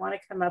 because I want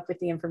to come up with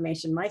the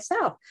information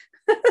myself.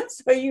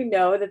 So you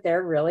know that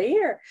they're really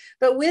here.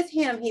 But with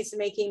him, he's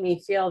making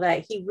me feel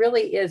that he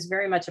really is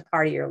very much a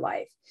part of your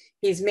life.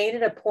 He's made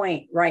it a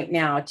point right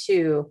now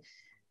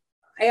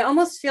I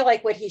almost feel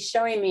like what he's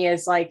showing me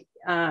is like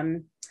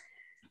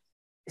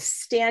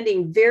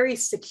standing very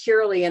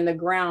securely in the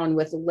ground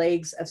with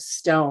legs of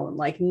stone,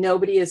 like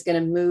nobody is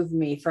going to move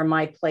me from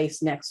my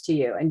place next to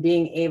you, and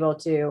being able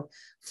to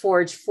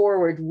forge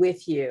forward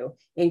with you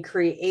in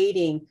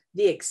creating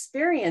the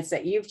experience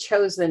that you've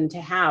chosen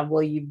to have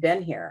while you've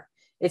been here.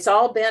 It's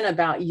all been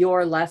about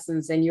your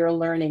lessons and your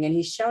learning. And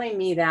he's showing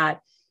me that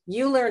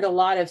you learned a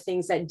lot of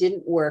things that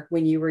didn't work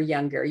when you were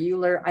younger.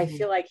 I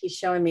feel like he's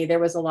showing me there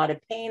was a lot of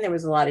pain, there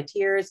was a lot of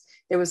tears,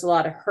 there was a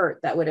lot of hurt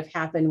that would have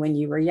happened when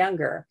you were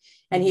younger.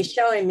 And he's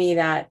showing me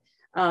that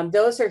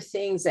those are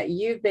things that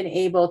you've been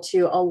able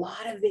to, a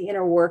lot of the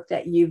inner work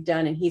that you've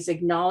done, and he's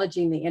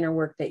acknowledging the inner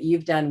work that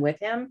you've done with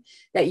him,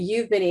 that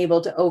you've been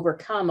able to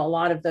overcome a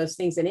lot of those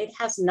things. And it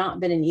has not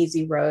been an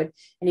easy road.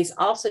 And he's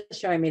also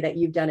showing me that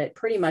you've done it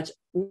pretty much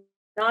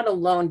not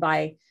alone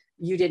by,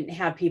 you didn't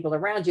have people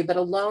around you, but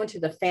alone to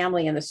the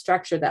family and the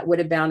structure that would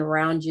have been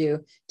around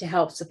you to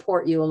help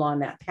support you along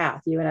that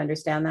path. You would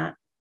understand that?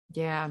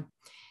 Yeah.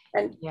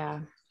 And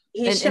yeah.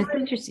 He's and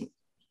interesting.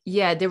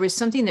 Yeah, there was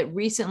something that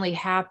recently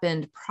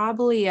happened,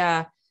 probably,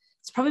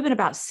 it's probably been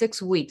about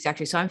 6 weeks,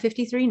 actually. So I'm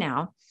 53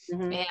 now.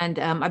 And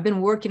I've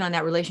been working on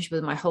that relationship with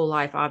him my whole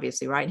life,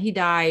 obviously, right? And he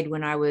died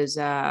when I was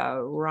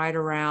right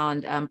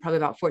around probably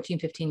about 14,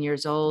 15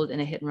 years old in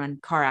a hit and run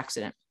car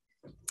accident.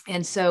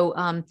 And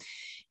so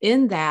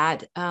in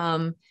that,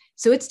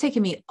 so it's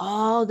taken me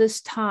all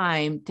this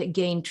time to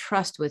gain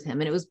trust with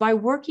him. And it was by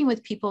working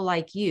with people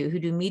like you who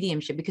do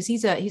mediumship, because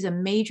he's a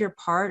major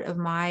part of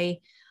my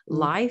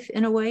life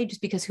in a way,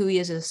 just because who he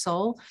is as a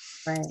soul.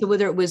 Right. So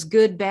whether it was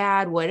good,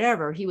 bad,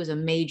 whatever, he was a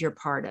major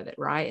part of it.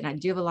 Right. And I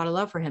do have a lot of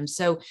love for him.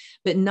 So,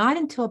 but not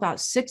until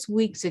about 6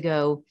 weeks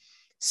ago,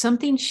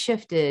 something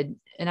shifted,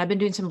 and I've been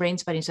doing some brain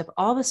spotting stuff.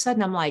 All of a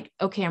sudden I'm like,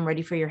 okay, I'm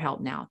ready for your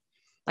help now.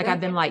 Like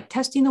I've been like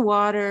testing the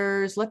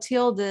waters. Let's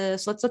heal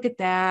this. Let's look at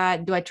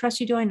that. Do I trust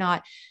you? Do I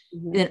not?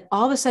 Then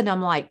all of a sudden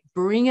I'm like,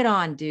 bring it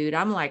on, dude.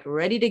 I'm like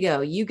ready to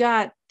go. You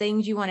got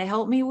things you want to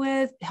help me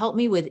with? Help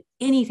me with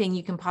anything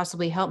you can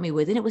possibly help me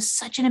with. And it was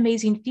such an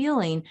amazing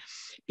feeling,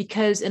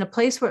 because in a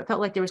place where it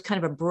felt like there was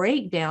kind of a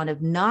breakdown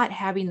of not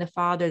having the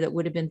father that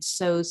would have been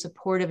so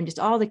supportive and just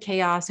all the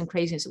chaos and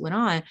craziness that went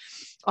on,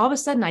 all of a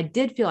sudden I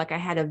did feel like I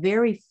had a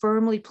very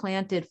firmly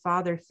planted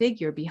father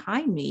figure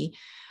behind me,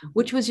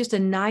 which was just a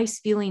nice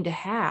feeling to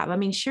have. I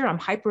mean, sure, I'm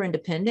hyper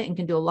independent and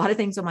can do a lot of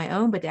things on my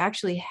own, but to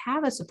actually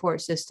have a support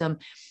system,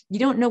 you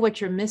don't know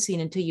what you're missing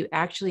until you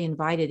actually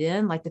invite it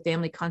in, like the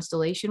family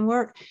constellation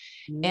work.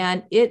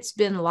 And it's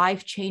been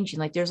life changing.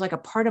 Like there's like a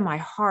part of my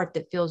heart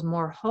that feels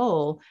more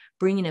whole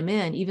bringing him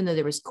in, even though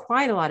there was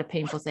quite a lot of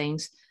painful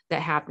things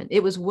that happened.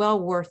 It was well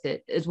worth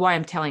it, is why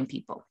I'm telling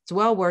people it's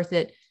well worth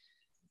it.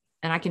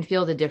 And I can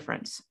feel the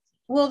difference.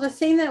 Well, the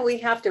thing that we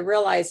have to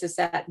realize is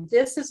that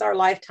this is our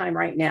lifetime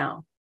right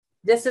now.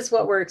 This is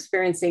what we're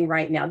experiencing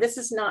right now. This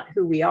is not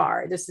who we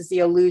are. This is the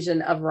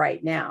illusion of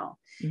right now.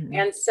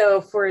 And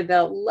so for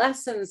the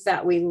lessons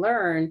that we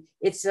learn,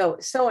 it's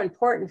so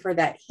important for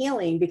that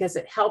healing, because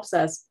it helps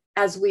us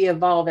as we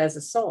evolve as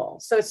a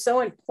soul. So it's so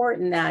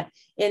important that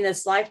in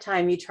this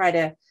lifetime, you try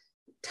to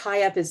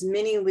tie up as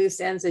many loose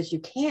ends as you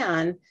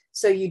can,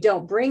 so you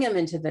don't bring them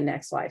into the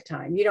next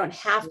lifetime. You don't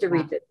have to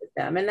revisit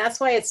them. And that's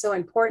why it's so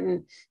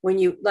important when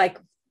you, like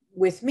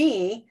with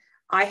me,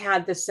 I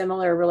had the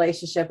similar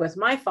relationship with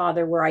my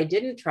father where I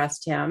didn't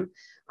trust him.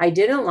 I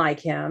didn't like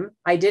him.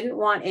 I didn't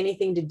want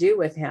anything to do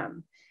with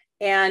him.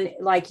 And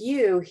like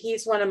you,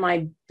 he's one of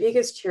my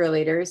biggest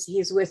cheerleaders.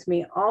 He's with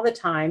me all the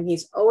time.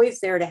 He's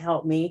always there to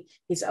help me.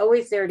 He's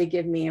always there to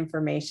give me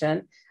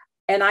information.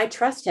 And I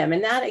trust him.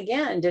 And that,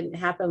 again, didn't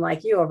happen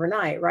like you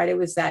overnight, right? It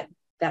was that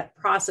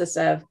process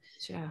of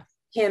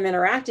him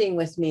interacting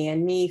with me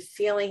and me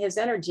feeling his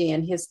energy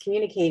and his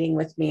communicating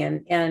with me,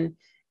 and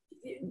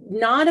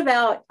not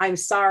about, I'm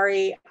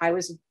sorry, I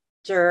was a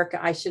jerk,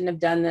 I shouldn't have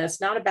done this.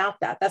 Not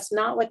about that. That's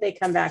not what they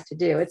come back to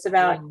do. It's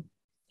about,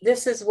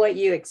 this is what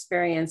you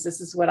experience. This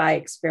is what I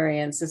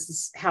experience. This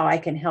is how I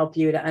can help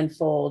you to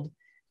unfold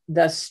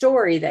the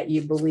story that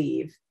you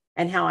believe,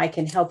 and how I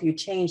can help you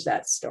change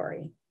that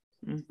story.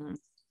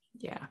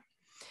 Yeah.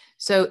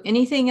 So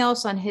anything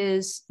else on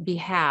his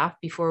behalf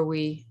before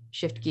we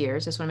shift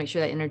gears? Just want to make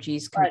sure that energy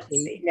is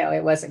complete. No,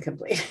 it wasn't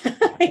complete.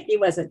 He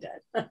wasn't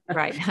done.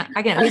 Right.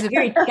 Again, he's a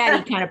very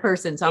chatty kind of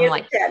person. So I'm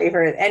like, chatty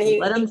for it. And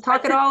let him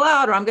talk it all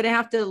out, or I'm going to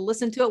have to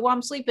listen to it while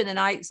I'm sleeping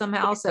tonight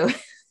somehow. So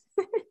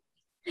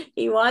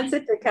he wants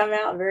it to come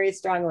out very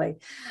strongly.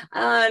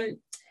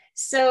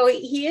 So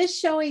he is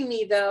showing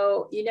me,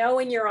 though,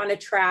 when you're on a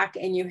track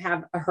and you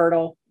have a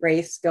hurdle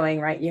race going,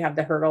 right? You have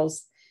the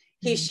hurdles.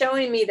 He's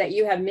showing me that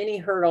you have many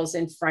hurdles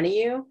in front of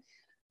you.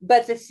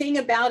 But the thing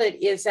about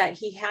it is that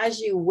he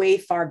has you way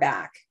far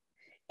back,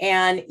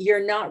 and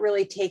you're not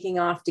really taking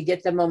off to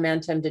get the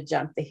momentum to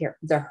jump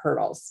the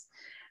hurdles.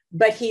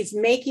 But he's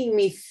making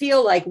me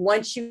feel like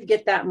once you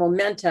get that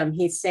momentum,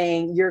 he's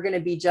saying you're going to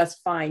be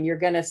just fine. You're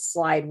going to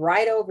slide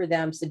right over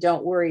them. So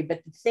don't worry.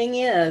 But the thing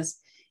is,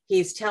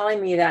 he's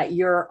telling me that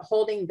you're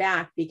holding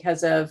back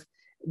because of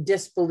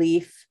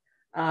disbelief,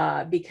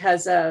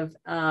 because of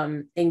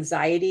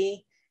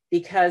anxiety,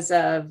 because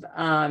of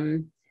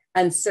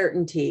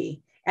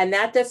uncertainty. And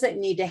that doesn't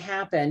need to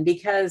happen,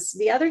 because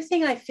the other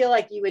thing I feel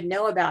like you would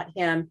know about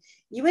him,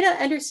 you would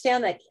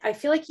understand that I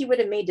feel like he would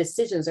have made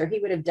decisions, or he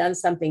would have done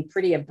something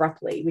pretty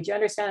abruptly. Would you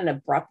understand an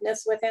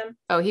abruptness with him?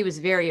 Oh, he was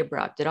very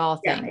abrupt at all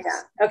things.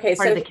 Okay.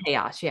 Part of the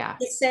chaos. Yeah.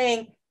 He's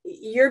saying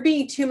you're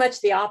being too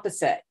much the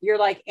opposite. You're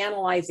like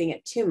analyzing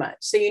it too much.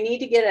 So you need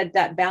to get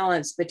that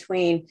balance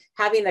between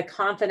having the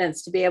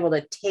confidence to be able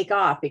to take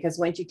off, because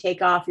once you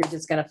take off, you're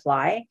just going to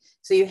fly.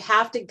 So you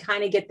have to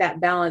kind of get that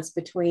balance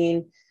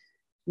between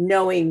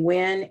knowing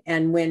when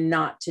and when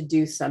not to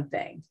do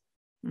something.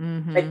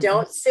 Mm-hmm. But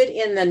don't sit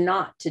in the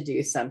not to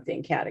do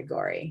something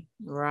category.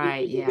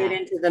 Right. You get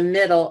into the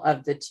middle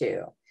of the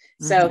two.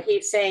 So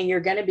he's saying you're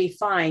going to be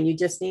fine. You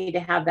just need to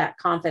have that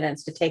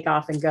confidence to take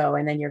off and go,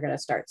 and then you're going to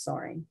start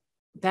soaring.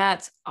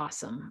 That's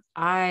awesome.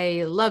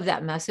 I love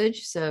that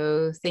message.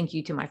 So thank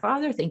you to my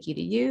father. Thank you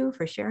to you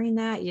for sharing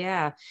that.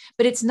 Yeah.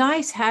 But it's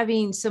nice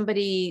having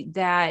somebody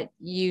that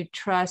you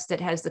trust that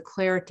has the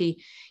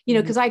clarity, you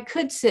know, because I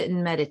could sit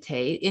and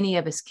meditate. Any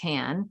of us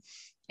can.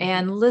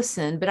 And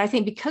listen, but I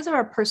think because of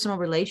our personal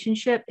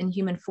relationship in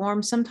human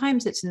form,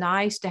 sometimes it's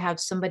nice to have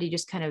somebody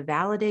just kind of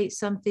validate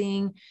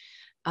something.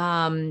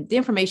 The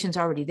information's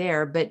already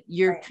there, but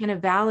you're kind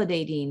of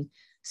validating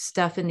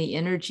stuff in the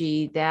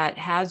energy that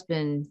has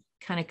been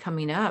kind of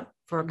coming up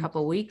for a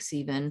couple of weeks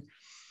even.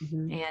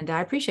 And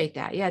I appreciate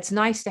that. Yeah, it's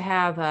nice to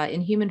have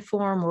in human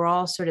form, we're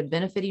all sort of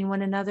benefiting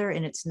one another,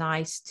 and it's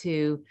nice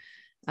to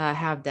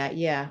have that.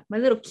 Yeah, my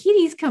little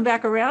kitty's come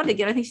back around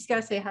again. I think she's got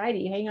to say hi to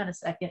you. Hang on a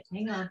second.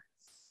 Hang on.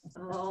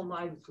 Oh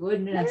my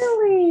goodness.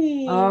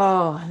 Lily.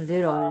 Oh,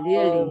 little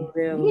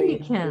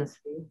Lily.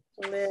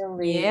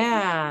 Lily.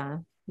 Yeah.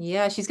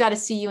 Yeah. She's got to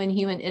see you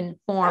in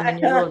form in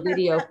your little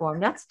video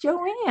form. That's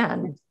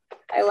Joanne.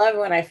 I love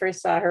when I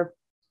first saw her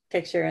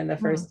picture in the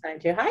first time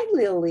too. Hi,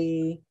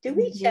 Lily. Do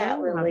we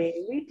chat,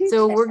 Lily? We do.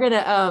 So chat. we're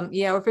gonna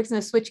we're fixing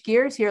to switch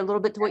gears here a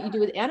little bit to what you do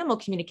with animal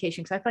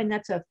communication, because I find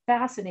that's a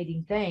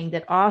fascinating thing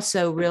that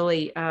also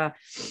really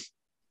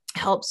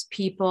helps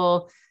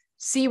people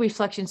see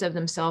reflections of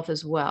themselves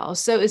as well.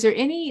 So is there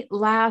any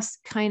last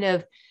kind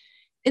of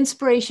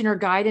inspiration or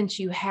guidance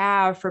you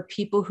have for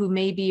people who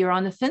maybe are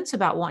on the fence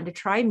about wanting to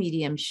try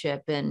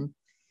mediumship and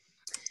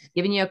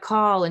giving you a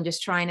call and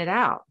just trying it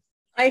out?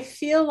 I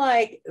feel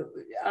like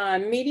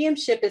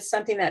mediumship is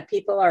something that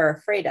people are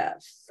afraid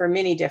of for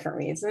many different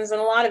reasons.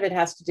 And a lot of it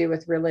has to do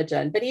with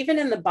religion. But even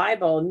in the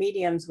Bible,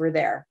 mediums were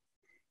there.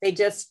 They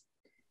just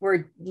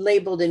were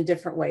labeled in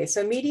different ways.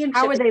 So mediumship.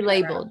 How were they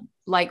labeled?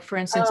 Like, for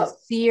instance, a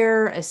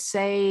seer, a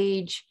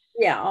sage.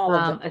 Yeah, all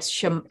of them. A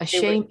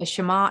shaman.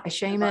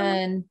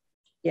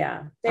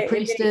 Yeah. A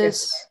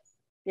priestess.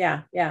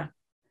 Yeah.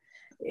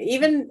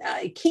 Even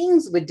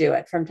kings would do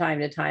it from time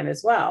to time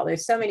as well.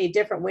 There's so many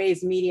different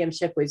ways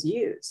mediumship was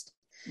used,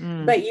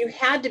 but you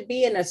had to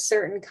be in a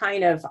certain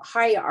kind of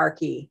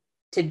hierarchy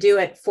to do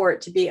it for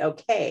it to be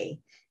okay.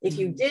 If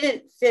you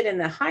didn't fit in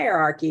the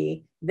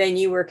hierarchy, then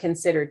you were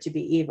considered to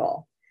be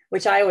evil,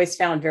 which I always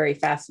found very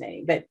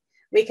fascinating. But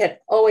we could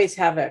always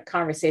have a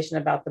conversation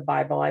about the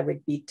Bible. I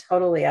would be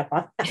totally up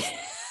on that.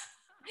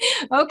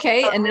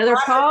 Okay, another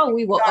call.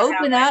 We will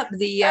open up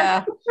the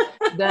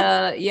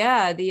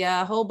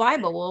whole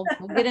Bible.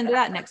 We'll get into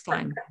that next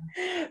time.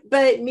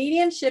 But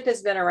mediumship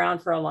has been around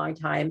for a long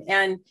time,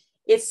 and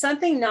it's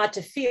something not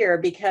to fear,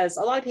 because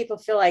a lot of people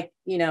feel like,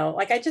 you know,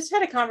 like I just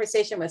had a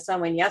conversation with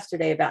someone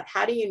yesterday about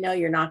how do you know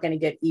you're not going to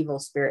get evil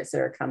spirits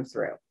that are come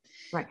through.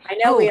 Right. I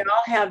know we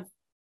all have.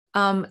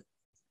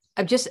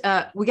 I've just,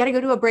 we got to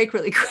go to a break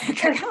really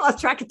quick. I lost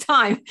track of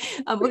time.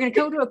 We're going to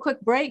go to a quick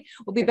break.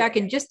 We'll be back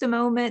in just a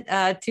moment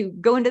to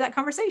go into that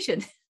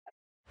conversation.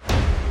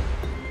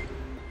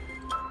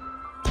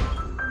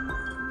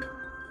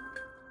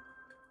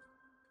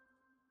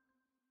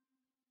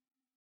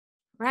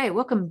 Right.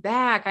 Welcome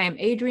back. I am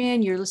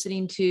Adrienne. You're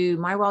listening to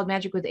My Wild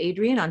Magic with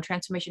Adrienne on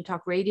Transformation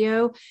Talk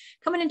Radio.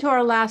 Coming into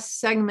our last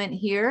segment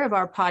here of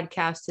our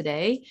podcast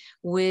today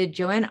with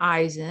Joanne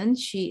Eisen.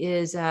 She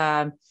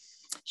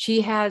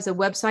has a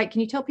website.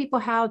 Can you tell people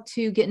how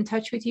to get in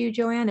touch with you,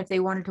 Joanne, if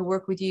they wanted to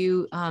work with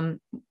you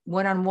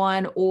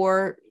one-on-one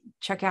or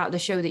check out the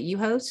show that you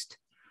host?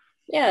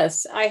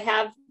 Yes, I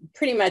have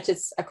pretty much,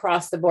 it's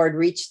across the board,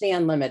 Reach the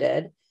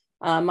Unlimited.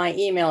 My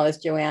email is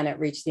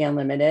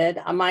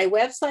Joanne@ReachTheUnlimited. My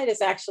website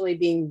is actually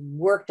being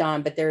worked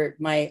on, but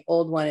my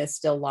old one is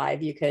still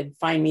live. You could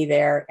find me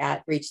there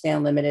at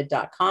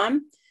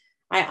reachtheunlimited.com.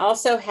 I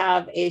also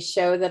have a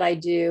show that I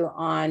do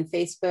on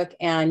Facebook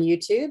and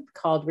YouTube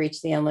called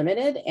Reach the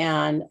Unlimited.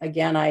 And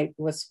again, I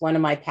was one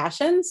of my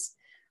passions.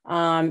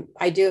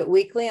 I do it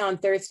weekly on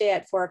Thursday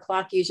at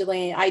 4:00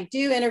 usually. I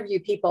do interview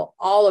people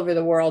all over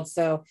the world.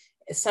 So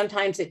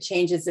sometimes it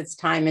changes its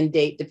time and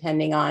date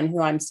depending on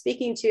who I'm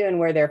speaking to and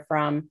where they're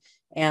from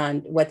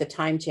and what the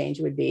time change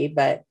would be.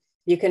 But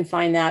you can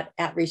find that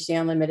at Reach the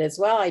Unlimited as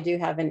well. I do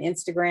have an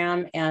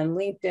Instagram and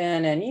LinkedIn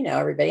and, you know,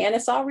 everybody, and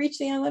it's all Reach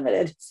the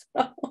Unlimited.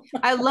 So.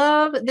 I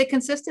love the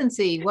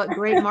consistency. What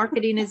great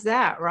marketing is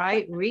that,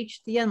 right?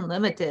 Reach the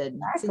Unlimited.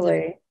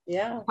 Exactly.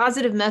 Yeah.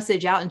 Positive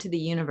message out into the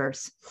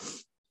universe.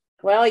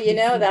 Well, you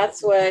know,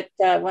 that's what,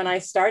 when I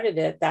started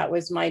it, that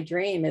was my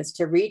dream, is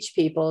to reach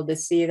people to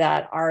see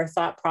that our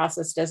thought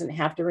process doesn't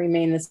have to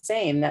remain the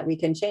same, that we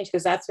can change,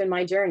 because that's been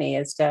my journey,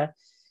 and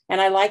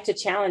I like to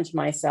challenge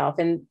myself.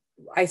 And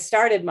I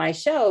started my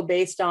show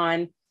based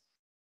on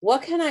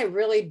what can I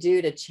really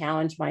do to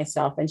challenge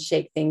myself and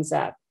shake things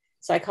up?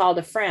 So I called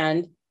a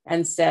friend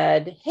and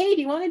said, hey,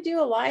 do you want to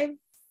do a live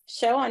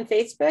show on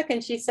Facebook?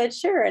 And she said,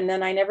 sure. And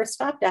then I never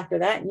stopped after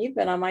that. And you've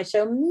been on my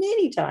show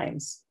many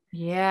times.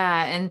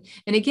 Yeah. And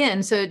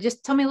again, so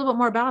just tell me a little bit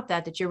more about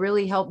that you're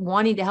really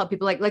wanting to help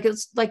people. Like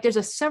it's like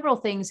there's several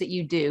things that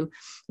you do.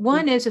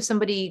 One is if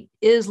somebody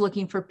is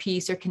looking for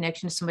peace or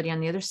connection to somebody on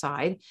the other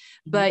side,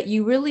 but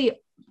you really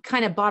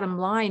kind of bottom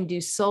line do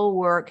soul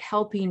work,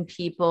 helping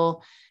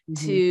people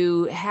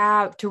to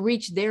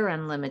reach their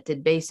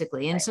unlimited,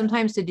 basically. And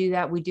sometimes to do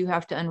that, we do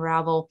have to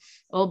unravel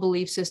old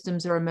belief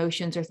systems or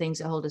emotions or things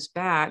that hold us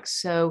back.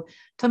 So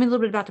tell me a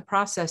little bit about the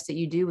process that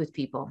you do with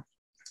people.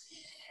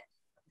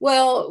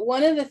 Well,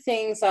 one of the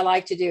things I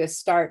like to do is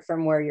start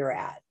from where you're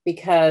at,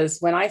 because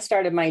when I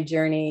started my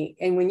journey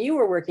and when you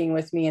were working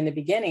with me in the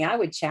beginning, I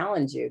would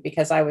challenge you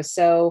because I was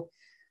so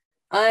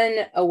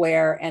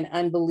unaware and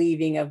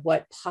unbelieving of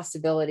what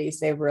possibilities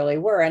they really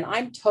were. And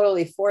I'm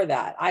totally for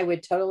that. I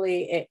would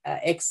totally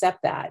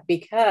accept that,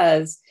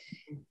 because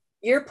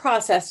your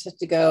process has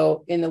to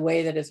go in the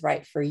way that is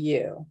right for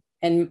you.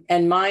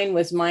 And mine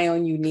was my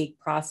own unique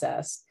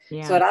process.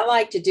 Yeah. So what I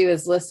like to do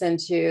is listen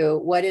to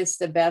what is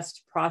the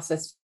best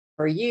process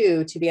for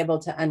you to be able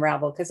to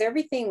unravel, because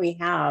everything we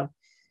have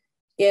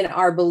in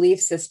our belief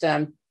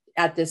system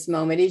at this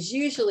moment is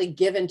usually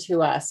given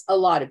to us, a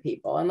lot of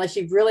people, unless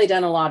you've really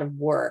done a lot of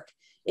work,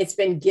 it's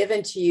been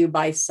given to you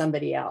by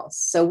somebody else.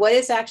 So what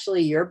is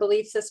actually your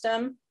belief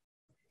system,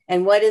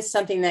 and what is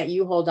something that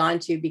you hold on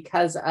to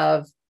because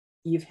of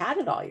you've had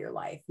it all your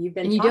life? You've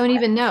been, and you don't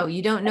even know,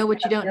 you don't know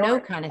what you don't know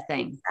kind of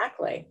thing.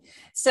 Exactly.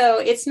 So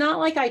it's not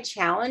like I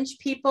challenge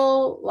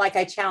people like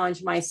I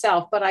challenge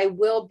myself, but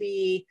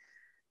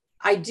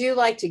I do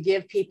like to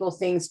give people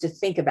things to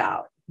think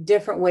about,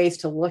 different ways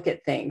to look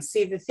at things.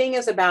 See, the thing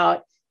is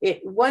about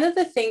it. One of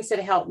the things that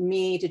helped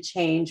me to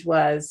change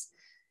was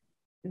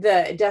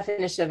the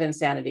definition of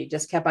insanity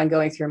just kept on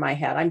going through my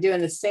head. I'm doing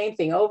the same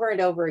thing over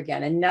and over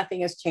again, and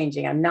nothing is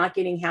changing. I'm not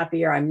getting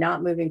happier. I'm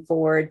not moving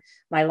forward.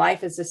 My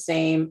life is the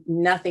same.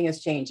 Nothing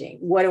is changing.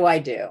 What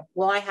do?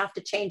 Well, I have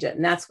to change it.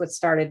 And that's what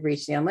started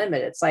Reach the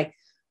Unlimited. It's like,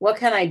 what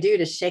can I do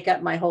to shake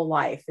up my whole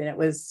life? And it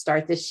was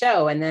start this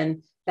show. And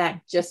then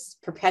that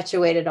just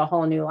perpetuated a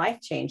whole new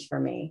life change for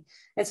me.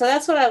 And so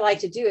that's what I like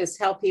to do, is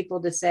help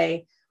people to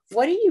say,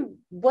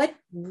 what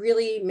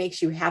really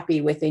makes you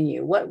happy within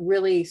you? What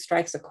really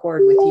strikes a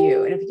chord with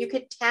you? And if you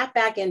could tap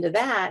back into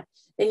that,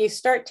 then you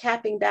start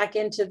tapping back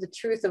into the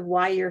truth of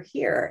why you're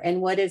here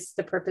and what is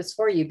the purpose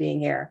for you being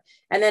here.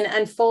 And then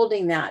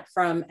unfolding that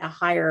from a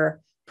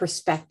higher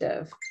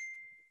perspective.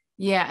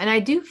 Yeah. And I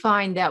do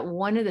find that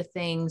one of the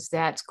things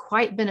that's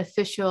quite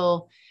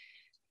beneficial,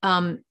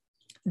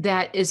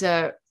 that is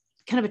a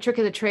kind of a trick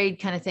of the trade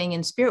kind of thing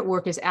in spirit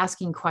work, is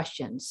asking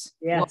questions.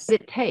 Yes. What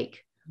would it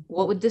take?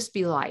 What would this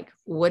be like?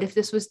 What if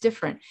this was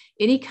different?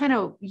 Any kind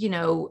of,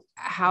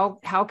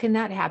 how can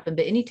that happen?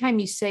 But anytime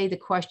you say the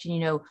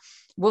question,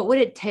 what would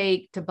it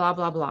take to blah,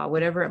 blah, blah,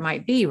 whatever it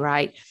might be,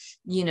 right?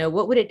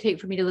 What would it take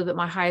for me to live at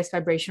my highest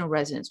vibrational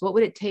resonance? What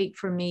would it take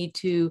for me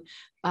to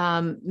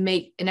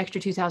make an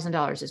extra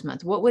 $2,000 this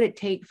month? What would it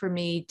take for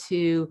me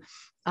to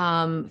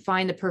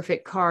find the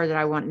perfect car that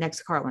I want,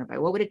 next car I want to buy?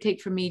 What would it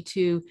take for me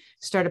to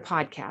start a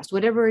podcast?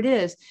 Whatever it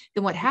is,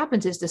 then what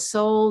happens is the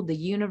soul, the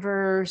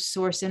universe,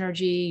 source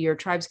energy, your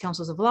tribes,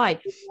 councils of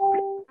light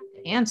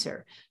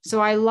answer. So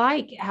I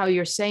like how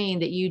you're saying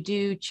that you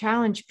do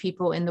challenge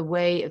people in the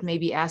way of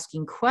maybe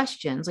asking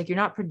questions. Like you're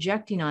not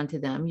projecting onto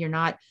them. You're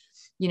not,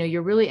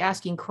 you're really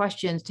asking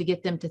questions to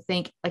get them to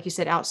think, like you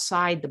said,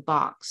 outside the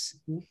box.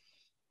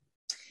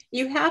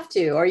 You have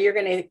to, or you're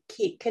going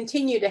to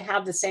continue to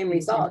have the same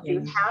result. You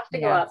have to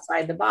go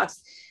outside the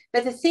box.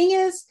 But the thing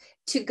is,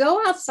 to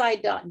go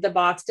outside the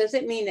box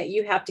doesn't mean that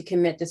you have to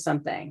commit to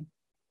something.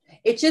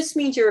 It just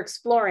means you're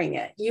exploring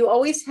it. You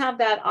always have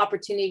that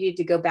opportunity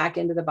to go back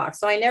into the box.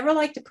 So I never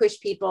like to push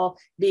people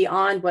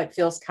beyond what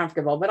feels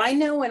comfortable. But I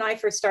know when I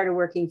first started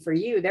working for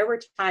you, there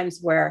were times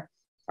where,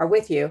 or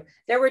with you,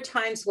 there were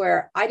times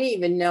where I didn't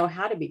even know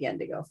how to begin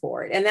to go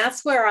forward. And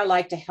that's where I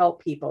like to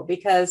help people,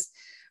 because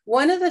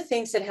one of the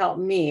things that helped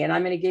me, and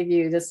I'm going to give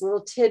you this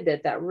little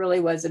tidbit that really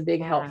was a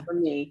big help for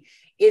me,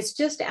 is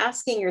just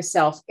asking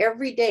yourself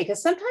every day,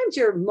 because sometimes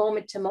you're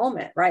moment to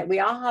moment, right? We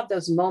all have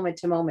those moment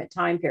to moment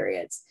time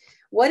periods.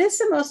 What is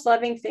the most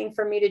loving thing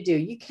for me to do?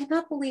 You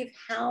cannot believe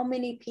how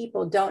many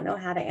people don't know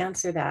how to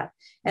answer that.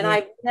 And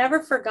I've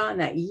never forgotten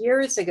that.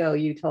 Years ago,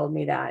 you told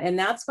me that. And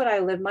that's what I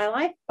live my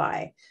life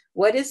by.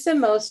 What is the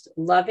most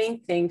loving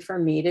thing for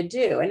me to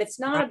do? And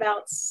it's not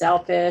about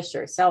selfish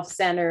or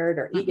self-centered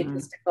or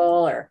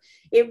egotistical, or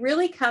it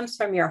really comes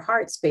from your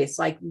heart space,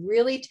 like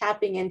really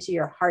tapping into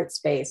your heart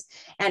space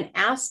and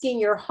asking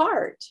your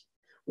heart,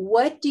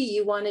 what do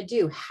you want to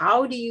do?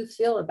 How do you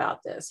feel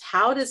about this?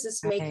 How does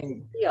this make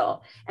you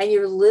feel? And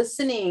you're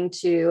listening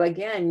to,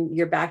 again,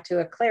 you're back to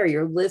a Claire,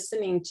 you're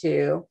listening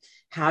to,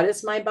 how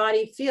does my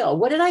body feel?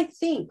 What did I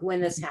think when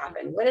this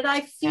happened? What did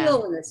I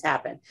feel when this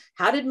happened?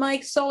 How did my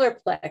solar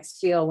plex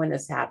feel when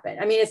this happened?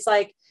 I mean, it's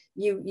like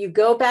you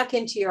go back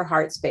into your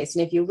heart space.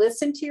 And if you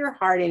listen to your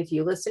heart and if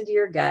you listen to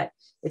your gut,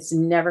 it's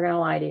never going to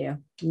lie to you.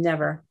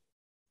 Never.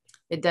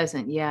 It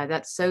doesn't. Yeah,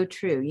 that's so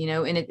true. You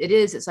know, and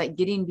it's like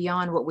getting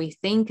beyond what we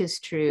think is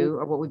true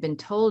or what we've been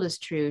told is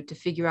true to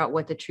figure out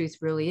what the truth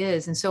really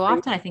is. And so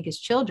often I think as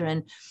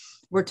children,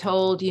 we're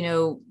told, you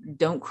know,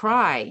 don't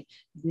cry,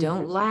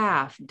 don't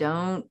laugh,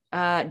 don't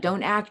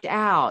act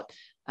out,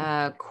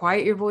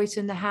 quiet your voice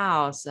in the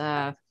house,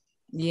 don't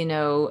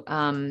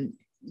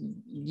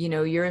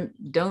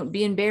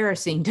be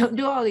embarrassing, don't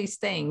do all these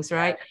things,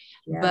 right?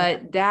 Yeah.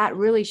 But that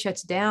really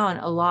shuts down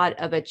a lot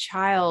of a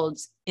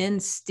child's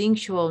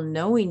instinctual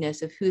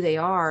knowingness of who they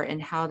are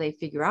and how they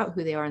figure out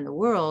who they are in the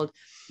world.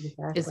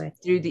 Exactly. Is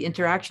through the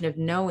interaction of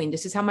knowing,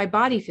 this is how my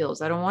body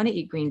feels. I don't want to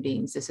eat green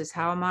beans. This is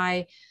how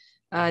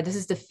this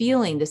is the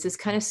feeling. This is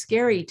kind of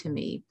scary to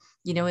me,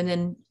 you know, and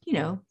then, you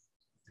know,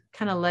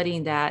 kind of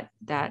letting that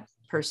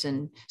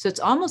person. So it's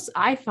almost,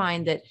 I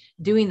find that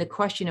doing the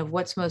question of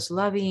what's most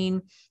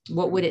loving,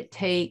 what would it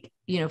take,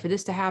 you know, for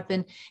this to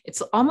happen,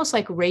 it's almost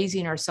like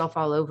raising ourselves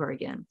all over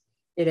again.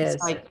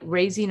 It's like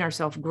raising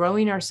ourselves,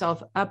 growing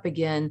ourselves up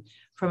again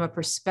from a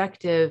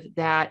perspective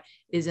that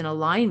is in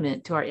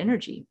alignment to our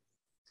energy.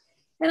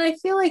 And I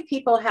feel like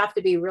people have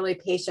to be really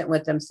patient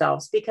with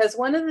themselves, because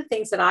one of the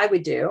things that I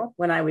would do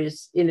when I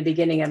was in the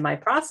beginning of my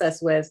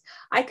process was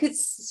I could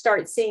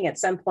start seeing at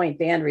some point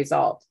the end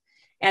result.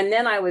 And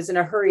then I was in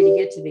a hurry to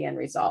get to the end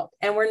result.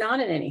 And we're not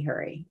in any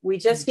hurry. We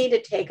just need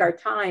to take our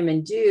time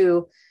and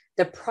do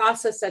the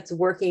process that's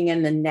working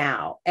in the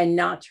now and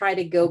not try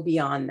to go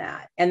beyond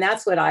that. And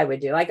that's what I would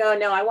do. Like, oh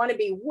no, I want to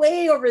be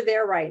way over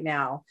there right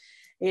now.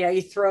 You know,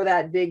 you throw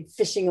that big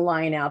fishing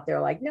line out there,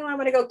 like, no, I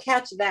want to go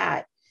catch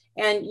that.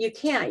 And you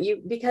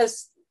can't,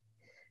 because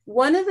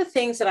one of the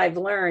things that I've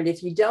learned,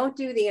 if you don't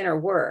do the inner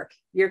work,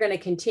 you're going to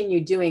continue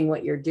doing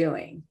what you're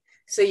doing.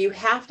 So you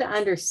have to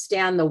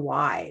understand the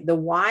why. The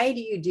why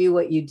do you do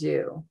what you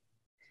do?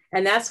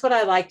 And that's what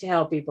I like to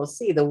help people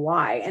see, the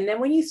why. And then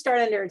when you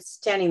start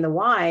understanding the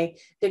why,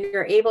 then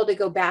you're able to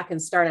go back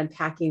and start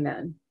unpacking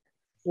them.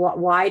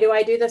 Why do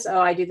I do this?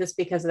 Oh, I do this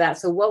because of that.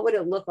 So what would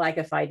it look like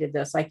if I did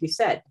this? Like you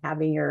said,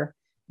 having your,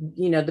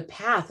 you know, the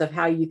path of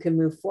how you can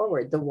move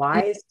forward. The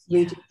whys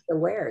lead to the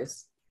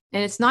wheres.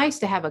 And it's nice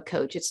to have a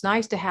coach. It's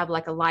nice to have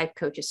like a life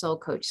coach, a soul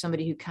coach,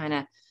 somebody who kind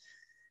of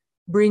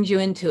brings you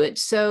into it.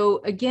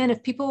 So again,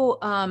 if people,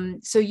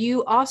 so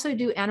you also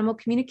do animal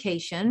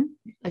communication.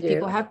 If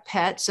people have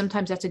pets,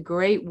 sometimes that's a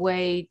great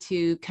way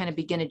to kind of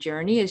begin a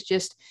journey, is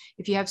just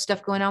if you have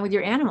stuff going on with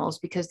your animals,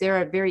 because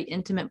they're a very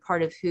intimate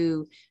part of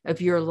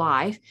your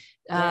life.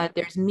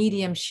 There's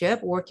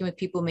mediumship, working with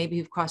people maybe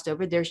who've crossed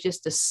over. There's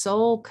just the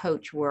soul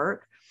coach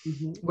work,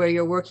 where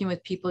you're working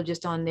with people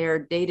just on their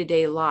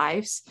day-to-day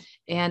lives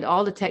and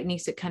all the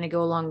techniques that kind of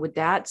go along with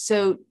that.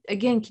 So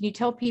again, can you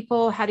tell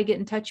people how to get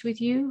in touch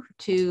with you,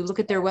 to look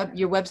at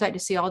your website to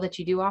see all that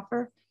you do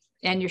offer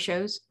and your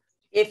shows?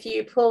 If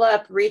you pull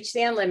up Reach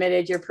the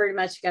Unlimited, you're pretty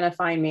much going to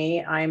find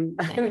me. I'm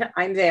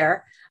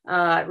there.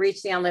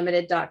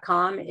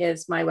 reachtheunlimited.com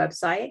is my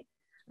website.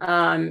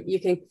 You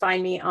can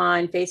find me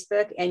on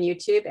Facebook and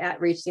YouTube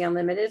at Reach the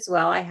Unlimited as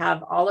well. I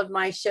have all of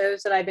my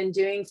shows that I've been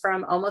doing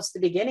from almost the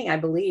beginning, I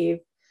believe.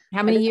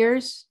 How many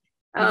years?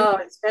 Oh,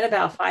 it's been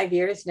about 5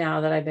 years now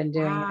that I've been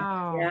doing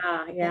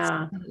it.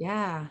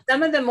 Yeah.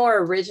 Some of the more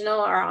original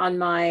are on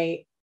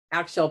my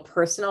actual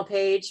personal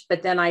page,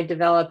 but then I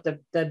developed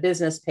the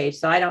business page.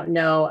 So I don't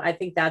know. I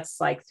think that's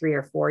like 3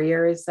 or 4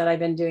 years that I've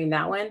been doing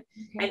that one.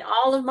 Okay. And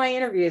all of my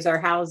interviews are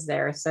housed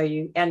there. So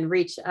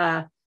Reach,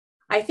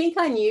 I think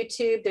on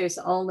YouTube, there's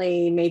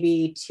only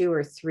maybe 2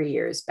 or 3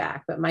 years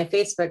back, but my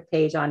Facebook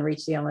page on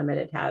Reach the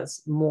Unlimited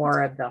has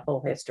more of the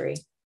whole history.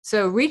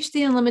 So Reach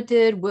the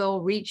Unlimited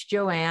will reach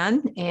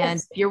Joanne. And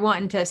if you're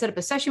wanting to set up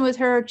a session with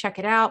her, check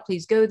it out.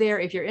 Please go there.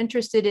 If you're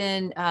interested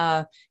in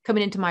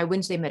coming into my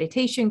Wednesday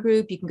meditation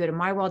group, you can go to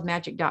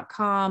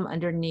mywildmagic.com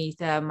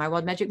underneath My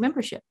Wild Magic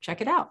membership.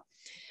 Check it out.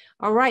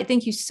 All right.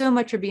 Thank you so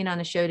much for being on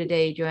the show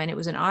today, Joanne. It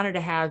was an honor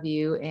to have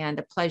you and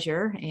a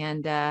pleasure.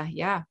 And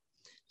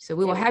so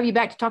we will have you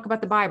back to talk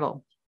about the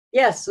Bible.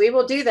 Yes, we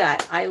will do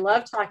that. I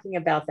love talking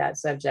about that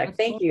subject.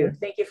 Thank you.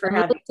 Thank you for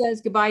having me.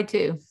 Says goodbye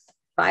too.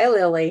 Bye,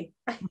 Lily.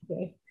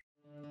 Okay.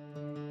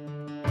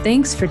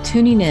 Thanks for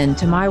tuning in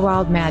to My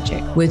Wild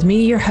Magic with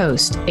me, your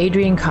host,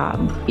 Adrienne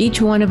Cobb.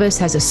 Each one of us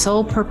has a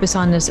soul purpose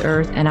on this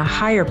earth and a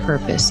higher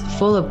purpose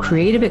full of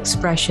creative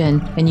expression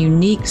and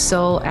unique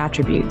soul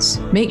attributes.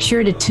 Make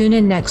sure to tune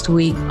in next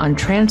week on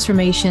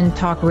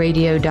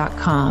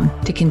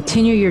transformationtalkradio.com to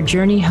continue your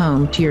journey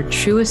home to your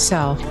truest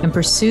self and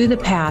pursue the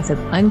path of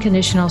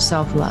unconditional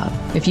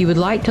self-love. If you would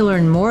like to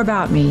learn more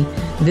about me,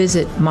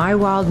 visit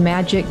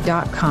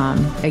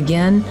mywildmagic.com.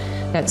 Again,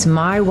 that's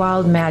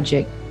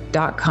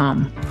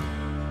mywildmagic.com.